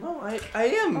 collar? No, I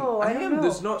am. Oh, I don't am. know.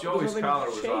 There's no. Joey's there's collar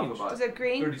nothing was off changed. about Is it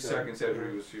green? 30 seconds after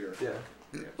he was here.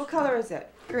 Yeah. What color is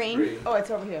it? Green? Green. Oh,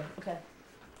 it's over here. Okay.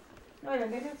 No, wait,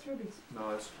 maybe it's rubies. No,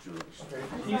 that's Julie's.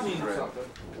 He needs Red. something.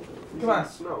 Come on.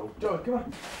 Snow. Joey, come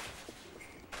on.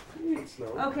 You need snow.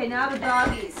 Okay, now the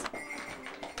doggies.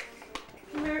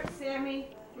 Come here, Sammy.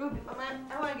 Ruby, I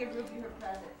want to give Ruby her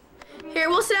present. Here,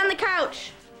 we'll sit on the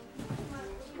couch.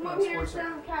 Come over here and sports sit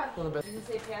on the couch. You can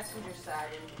say passenger side.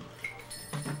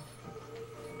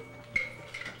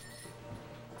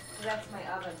 That's my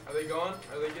oven. Are they gone?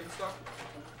 Are they getting stuck?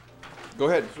 Go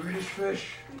ahead. Swedish fish.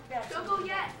 Don't go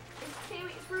yet.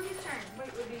 It's Ruby's turn.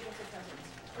 Wait, Ruby, get the presents.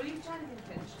 What are you trying to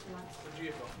finish? What'd you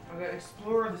get, Phil? I got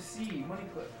Explorer of the Sea, money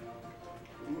clip.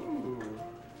 Ooh.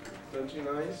 Benji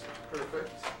nice.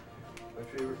 Perfect. My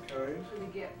favorite kind. What do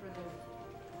you get for the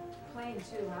plane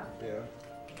too, huh? Yeah.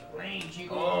 Rain,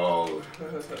 Chico. Oh. So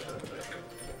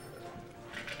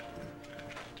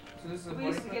this is a We money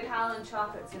used to clip? get Holland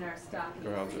chocolates in our stocking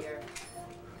Where else every is it? year.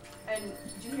 And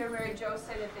did you hear Mary Jo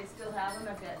say that they still have them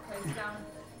at that place down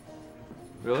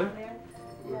Really? there?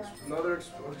 Looks- Yeah. Another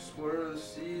Explorer of the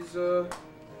Seas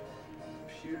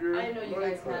pewter. I didn't know you money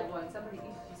guys clip. had one. Somebody, you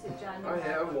said John. you I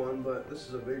had have one, but this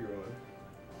is a bigger one.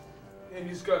 And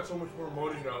he's got so much more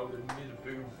money now that he needs a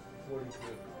bigger money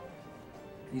clip.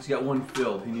 He's got one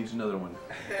filled. He needs another one.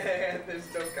 And there's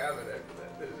no comment after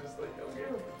that. There's just like, okay.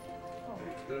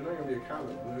 There's not gonna be a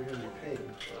comment, but there's gonna be pain.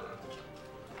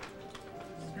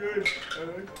 It's good. She's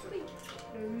gonna think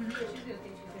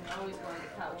she's gonna always go on the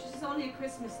couch. This is only a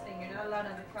Christmas thing. You're not allowed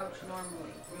on the couch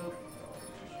normally. Rube.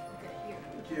 Okay, here.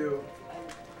 Thank you.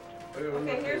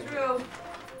 Okay, here's Rube.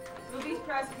 Ruby's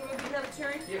pressing. Can Ruby have a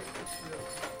turn? Yep.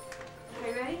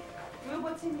 Okay, ready? Rube,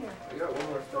 what's in here? I got one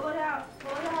more Pull thing. it out.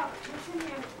 Pull it out. What's in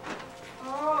here?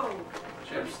 Oh.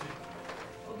 Chips.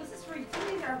 Well, this is for you. Some of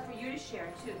these are for you to share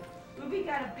too. Ruby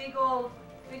got a big old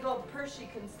purse she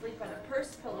can sleep on. A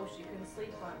purse pillow she can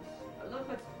sleep on. Oh, look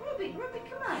what's Ruby, come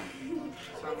on.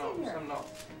 Some What's in no, here? some no. Well,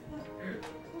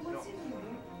 what's in here?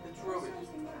 It's Ruby.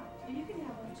 Oh, you can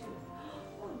have one too.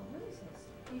 Oh, what is this?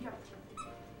 You got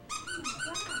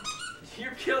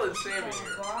You're killing Sammy oh,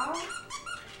 here. wow.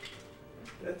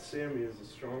 That Sammy is a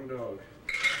strong dog.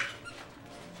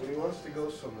 When he wants to go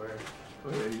somewhere.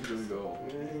 Okay, he's gonna go.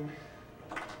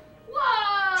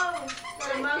 Whoa!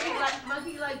 Got a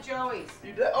monkey like Joey's.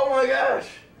 You did? Oh my gosh!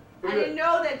 I didn't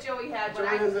know that Joey had one.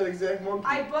 Joey has that exact monkey.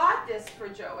 I bought this for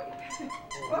Joey.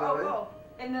 Whoa, really? whoa.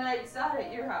 And then I saw it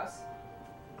at your house.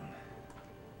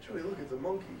 Joey, look at the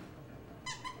monkey.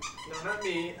 No, not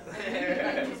me.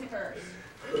 It's hers.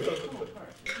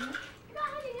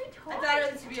 I thought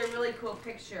it was to be a really cool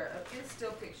picture. It's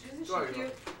still picture. Isn't she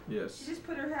cute? Yes. She just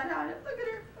put her head on it. Look at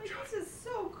her. Like, this is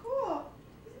so cool.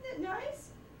 Isn't it nice?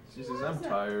 She says, I'm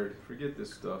tired. Forget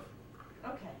this stuff.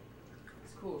 Okay.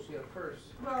 It's cool. She had a purse.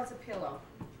 Well, it's a pillow.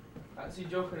 See,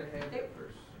 Joe couldn't have a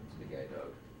purse. It's the guy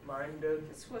dog. Mine did.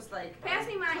 This was like Pass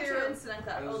me mine, too. clearance, and I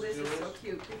thought, oh, this is so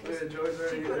cute. Yeah, Because Joey's she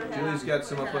already put her head Julie's on. got Put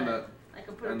some her up head on on. the I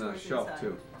could put her toys shelf inside.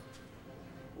 too.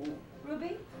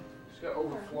 Ruby? She's got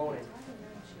overflowing.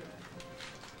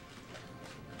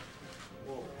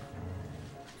 Whoa.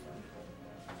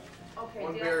 Okay,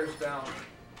 One Dad. bear is down.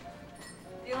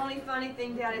 The only funny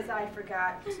thing, Dad, is I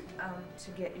forgot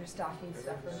to get your stocking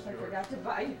stuffers. I forgot to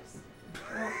buy yours.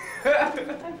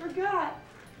 I forgot.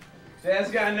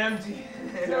 Dad's got an empty.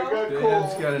 So,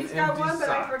 Dad's got an he's got empty one, but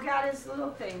I sock. forgot his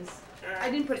little things. I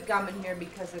didn't put gum in here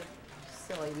because it's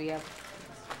silly. We have.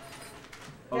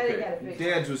 Daddy got a Okay, big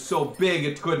Dad's was so big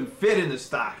it couldn't fit in the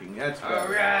stocking. That's better.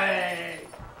 Alright.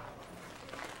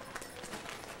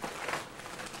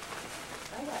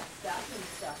 I got stocking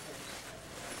stuffers.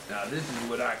 Now this is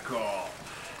what I call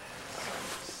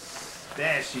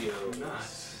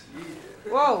pistachios.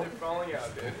 Whoa! They're falling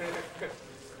out, dude.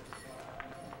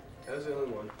 That's the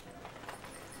only one.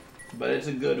 But it's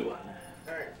a good one.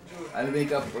 Alright, Julie. I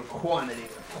make up for quantity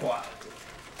with quality.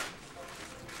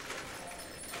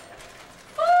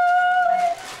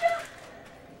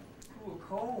 Ooh,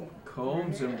 comb.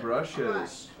 Combs and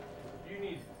brushes.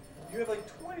 You have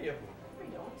like 20 of them. I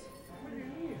don't. What do you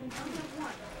need?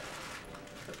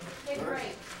 They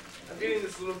break. I'm getting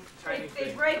this little tiny They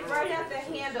thing. break right at the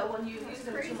handle when you use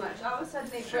them too much. All of a sudden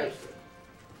they break.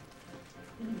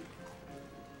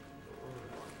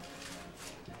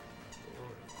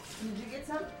 Did you get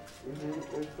some?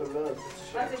 Mm-hmm. It's the rug.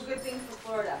 That's a good thing for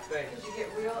Florida. Thanks. Because you get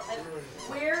real. And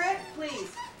wear it,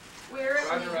 please. Wear it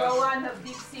when you Roger, go Roger. on the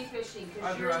deep sea fishing.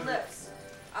 Because Roger, your Roger. lips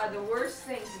are the worst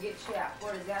things to get chapped.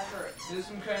 Boy, does that hurt. Is this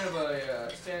some kind of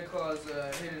a Santa Claus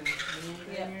hidden meme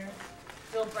Yeah. thing here?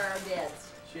 Don't borrow Dad's.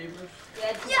 Shavers?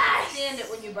 Dad can't stand it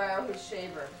when you borrow his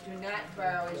shaver. Do not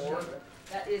borrow his Or- shaver.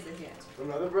 That is a hint.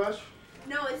 Another brush?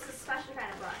 No, it's a special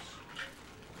kind of brush.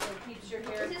 So it keeps your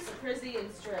hair This is- frizzy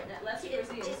and straight. Not less It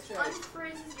frizzy and straight.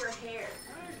 unfrizzes your hair.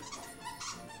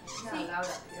 It's not loud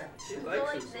up here. She You likes go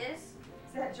like it. this,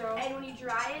 Is that Joe? and when you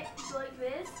dry it, you go like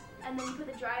this, and then you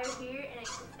put the dryer here, and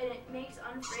it makes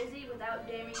unfrizzy without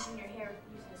damaging your hair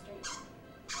using the straight.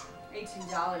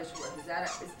 $18 worth. Is that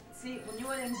it? See, when you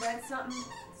want to invent something,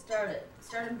 start it.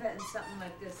 Start inventing something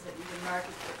like this that you can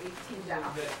market for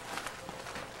 $18.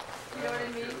 You know what I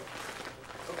mean?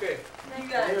 Okay, You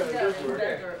gotta Yeah, invent good work.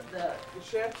 the the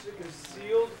chapstick is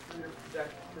sealed for your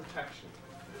protection.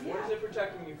 What is it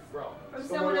protecting you from? from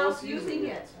someone else using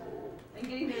it and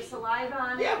getting their saliva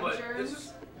on it Yeah, and but germs. this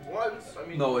is once. I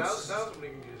mean, No, now, it's- now somebody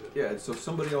can use it. Yeah, so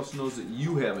somebody else knows that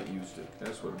you haven't used it.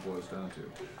 That's what it boils down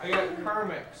to. I got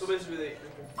Carmex. So basically, they can.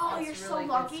 Oh, That's you're so really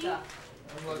good lucky. stuff.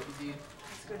 I'm lucky, dude.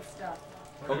 It's good stuff.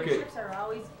 Okay. Your chips are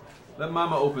always Let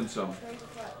Mama open some. straight as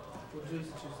what? Well, Julie's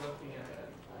lucky.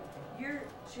 Your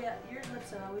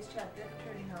lips are always chapped. That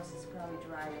turning house is probably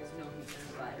dry. There's no heat in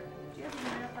the fire. Do you have a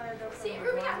humidifier though? See,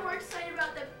 Ruby got more excited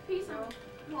about the piece of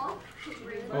wall.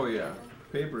 Oh yeah,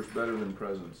 paper's better than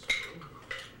presents.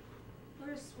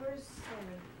 Where's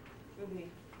Sammy?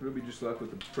 Ruby. Ruby just left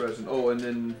with the present. Oh, and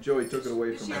then Joey took it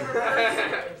away Did from she her.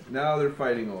 ever Now they're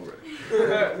fighting over it.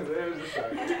 There's a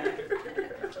shock.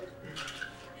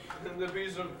 The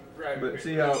piece of right. But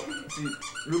see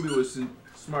Ruby was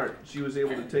smart. She was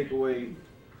able to take away.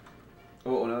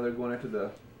 Oh, now they're going after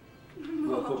the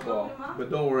little football.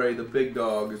 But don't worry, the big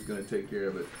dog is going to take care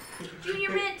of it. Junior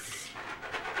mints.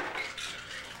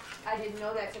 I didn't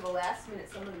know that till the last minute.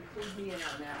 Somebody clued me in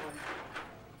on that one.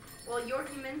 Well,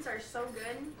 Yorkie mints are so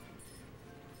good.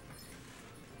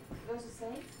 Those the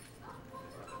same?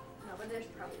 No, but there's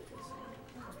probably the same.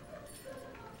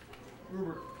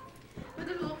 Rupert. But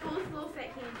they're both little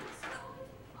fat candies.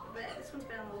 But this one's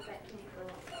been a little fat candy for a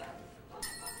long time.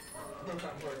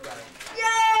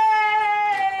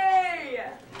 Yay!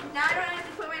 Now I don't have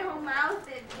to put my whole mouth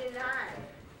and get it on.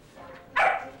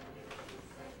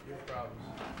 Your problems.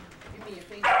 Give me your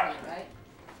fingerprint, right?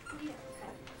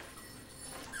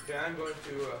 Okay, I'm going to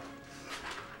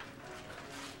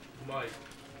Mike.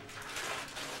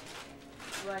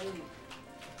 Right in.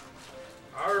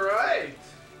 All right.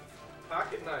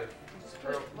 Pocket knife. Just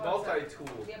Or put a it,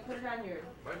 multi-tool. yeah, put it on your.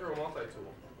 Micro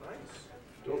multi-tool. Nice.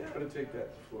 Don't try to take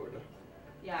that to Florida.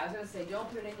 Yeah, I was gonna say, don't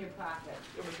put it in your pocket.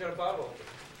 Yeah, but it's got a bottle opener.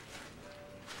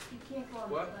 You can't go on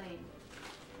What? the plane.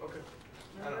 Okay. I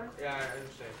Remember? don't. Yeah, I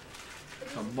understand.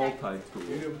 A multi-tool.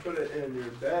 You can put it in your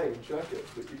bag and chuck it,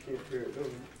 but you can't carry it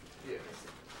home. Yeah.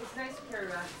 It's nice to carry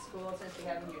around to school since you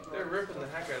have in your drawer. They're ripping the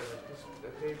heck out of the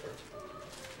paper.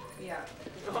 Yeah.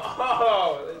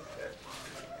 Oh, that's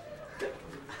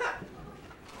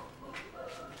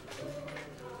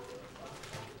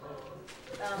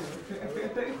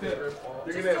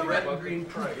You're Just gonna don't have let- red green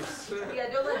price. Yeah,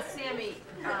 don't let Sammy,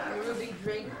 Ruby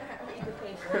drink, eat the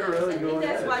paper. They're really I think going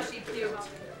that's at why it. she puked.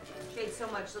 She ate so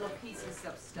much little pieces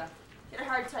of stuff. She had a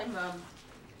hard time,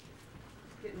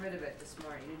 getting rid of it this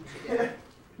morning, didn't she? Dad?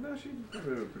 No, she got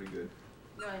rid of it pretty good.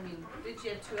 No, I mean, did she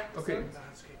have 2 episodes? Okay.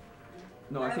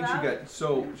 No, I think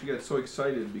she got so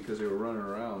excited because they were running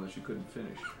around that she couldn't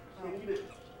finish. Oh. Is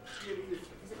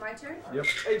it my turn? Yep.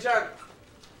 Hey, John.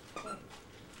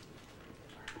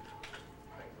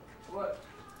 What?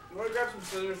 You want to grab some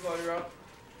scissors while you're out?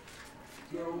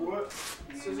 No what?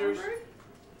 Scissors?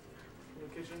 In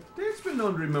the kitchen? Dad's been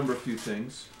known to remember a few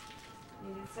things.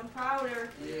 Needed some powder.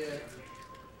 Yeah.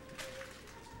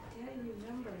 Yeah, you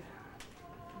remember.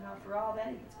 Now for all that,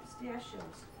 he gets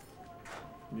pistachios.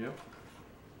 Yep.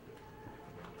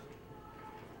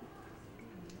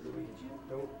 Really,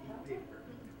 don't eat paper.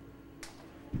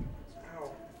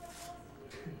 Ow.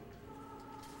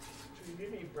 Should you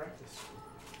give me breakfast?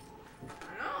 I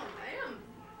know, I am.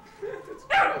 It's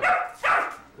good.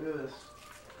 Look at this.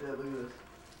 Yeah, look at this.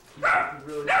 He's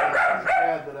really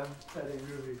sad that I'm petting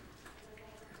Ruby.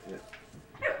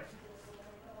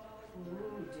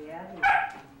 Ooh, Daddy.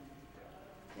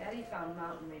 Daddy found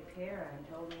Mountain Repair and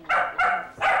told me what it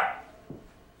was.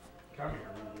 Come here,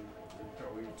 Ruby.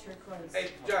 The turquoise. Hey,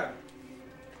 John.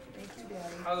 Thank you,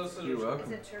 Daddy. How are those scissors? You're Is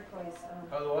welcome. it turquoise?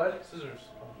 Oh, the what? Scissors.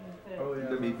 Oh, yeah.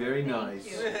 That'd be very Thank nice.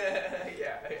 you.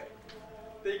 Yeah.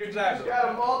 Take your You time. just got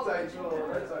a multi-tool.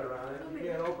 That's ironic. You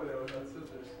can't open it without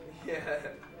scissors. Yeah.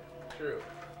 True.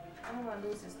 I don't want to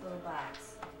lose this little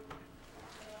box.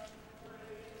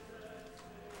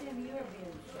 Tim, you are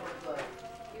being so good.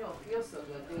 You don't feel so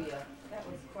good, do you? That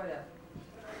was quite a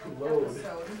Load.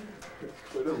 episode.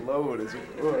 What a load is it?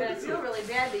 And I feel really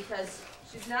bad because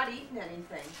she's not eating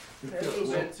anything.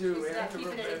 That too. She's not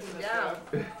keeping anything down.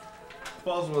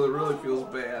 Paul's mother really feels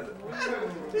bad.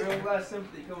 Real glass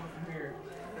sympathy coming from here.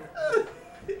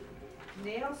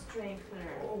 Nail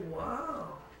strengthener. Oh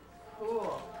wow.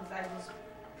 Cool. Because I was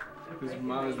Because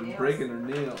mom has been breaking her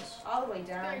nails. all the way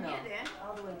down Good though. idea, Dan.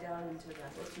 All the way down into the.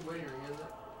 What's the waiter, is it?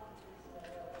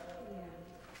 Yeah.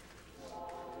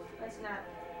 That's not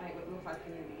like what it looked like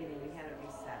in the beginning. We had a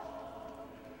reset.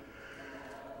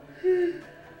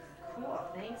 Cool.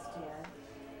 Thanks, Dad.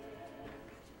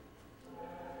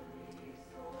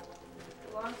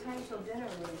 A long time till dinner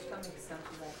when you come make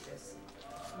something like this.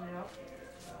 You know?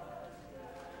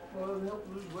 Well, it'll help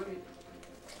lose weight.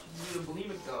 You need a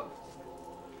bulimic dog.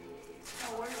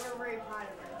 Oh, we're very proud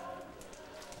of her.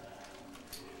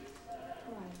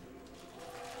 Come on.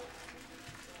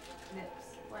 Nips.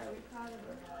 Why are we proud of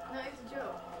her? No, it's a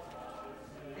joke.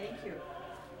 Thank you.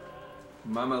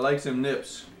 Mama likes them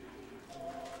nips. I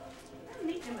haven't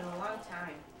eaten them in a long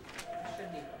time. I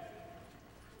shouldn't eat them.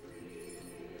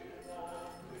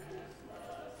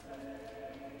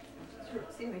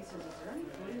 Sammy says, is there any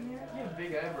food in there? You have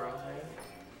big eyebrows, man.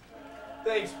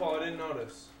 Thanks, Paul. I didn't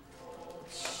notice.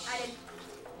 I didn't.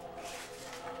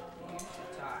 You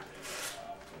should talk. I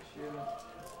should. No,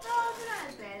 it's not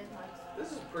as bad as much. This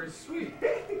is pretty sweet.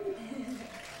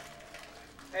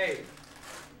 Hey, we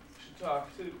should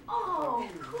talk too. Oh,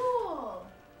 cool.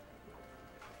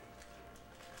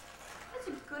 That's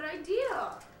a good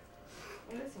idea.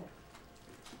 What is it?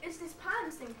 It's this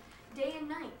pond thing, day and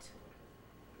night.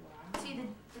 Wow. See,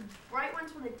 the bright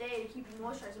one's for the day to keep you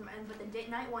moisturized, but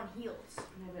the night one heals. Yeah,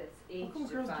 but it's age How come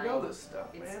girls defying. know this stuff,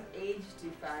 It's man? age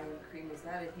defying cream. Is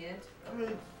that a hint? I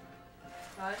mean,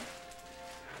 Huh?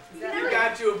 Is You that, never- You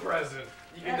got you a present.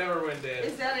 You can That- never win, Dad.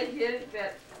 is that a hint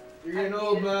that You're getting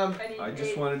old, Mom. I need I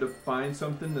just age- wanted to find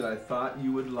something that I thought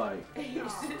you would like.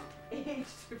 age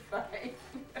defying?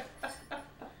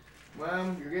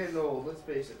 Mom, you're getting old. Let's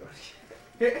face it.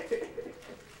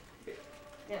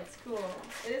 Yeah, it's cool.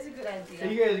 It is a good idea.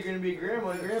 Hey, you guys are gonna be grandma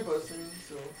and grandpa soon,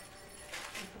 so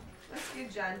Let's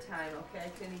give John time,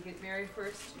 okay? Can he get married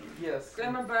first? yes.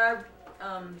 Grandma Barb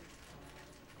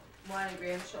wanted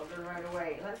grandchildren right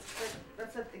away.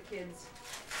 Let's let the kids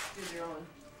do their own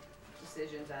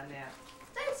decisions on that.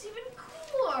 That's even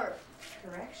cooler.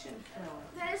 Correction film.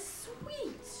 That is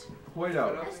sweet.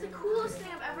 Whiteout. That's the coolest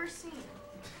thing I've ever seen.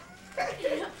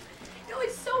 No,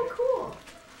 it's so cool.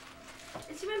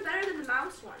 It's even better than the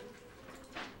mouse one.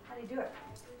 How do you do it?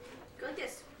 Go like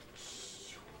this.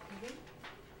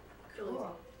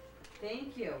 Cool.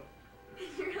 Thank you.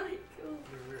 You're really cool.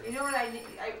 You know what I need?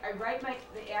 I write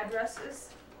the addresses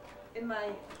in my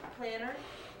planner.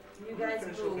 You guys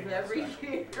move every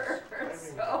year,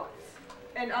 so.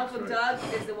 And Uncle Doug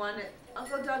is the one that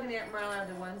Uncle Doug and Aunt Marla are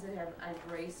the ones that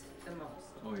I've raced the most.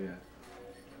 Oh yeah.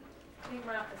 I think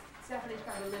Stephanie's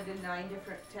probably lived in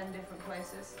 10 different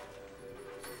places.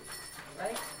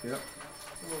 Right? Yep.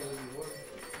 I'm only living one.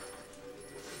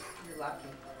 You're lucky.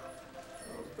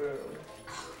 Oh, barely.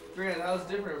 Granted, that was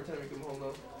different every time you come home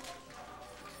though.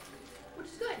 Which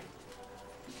is good.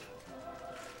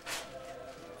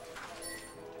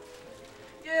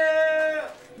 Yeah.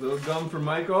 Little gum for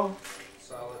Michael.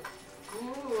 Solid.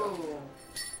 Ooh.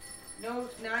 No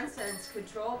nonsense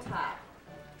control top.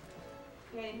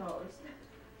 Pantyhose.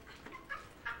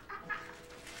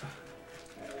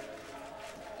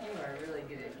 You are really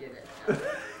good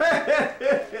at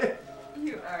it.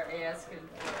 You are asking.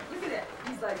 Look at it.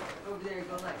 He's like over there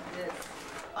going like this.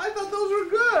 I thought those were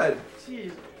good.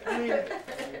 Jeez. I mean, you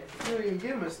don't even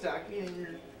give him a stocking and you're.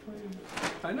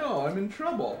 I know. I'm in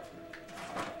trouble.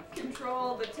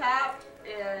 Control the top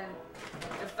and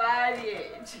defy the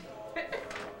age.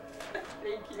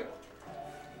 Thank you.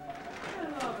 I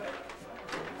love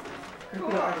it.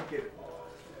 Cool. I don't get it.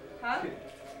 Huh?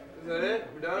 Is that it?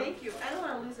 We're done? Thank you. I don't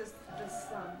want to lose this little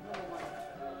one.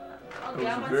 Oh, It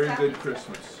yeah, was I'm a on very Stockings. good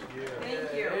Christmas. Yeah.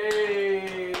 Thank you.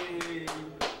 Hey.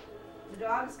 The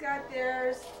dog's got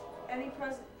theirs. Any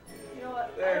present? You know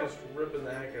what? I They're don't- just ripping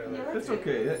the heck out of Yeah, it. That's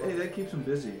okay. Hey, that keeps them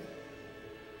busy.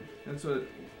 That's what.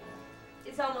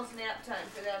 It's almost nap time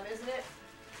for them, isn't it?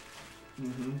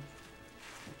 Mm-hmm.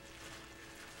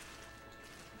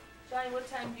 Johnny, what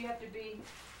time do you have to be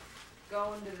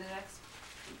going to the next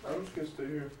place? I'm just gonna stay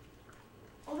here.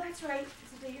 Oh, that's right.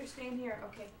 It's the day you're staying here.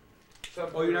 Okay.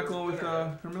 Oh, you're not going with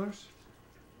her Millers?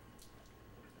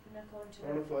 You're not going I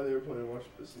wanna to fly the airplane and watch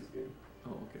the Pistons game.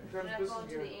 Oh, okay. You're not going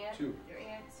to the aunt? Two. Your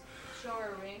aunt's show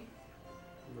her a ring?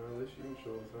 No, they shouldn't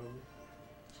show us how.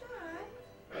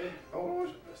 John. I wanna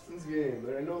watch the Pistons game,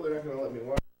 but I know they're not gonna let me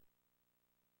watch.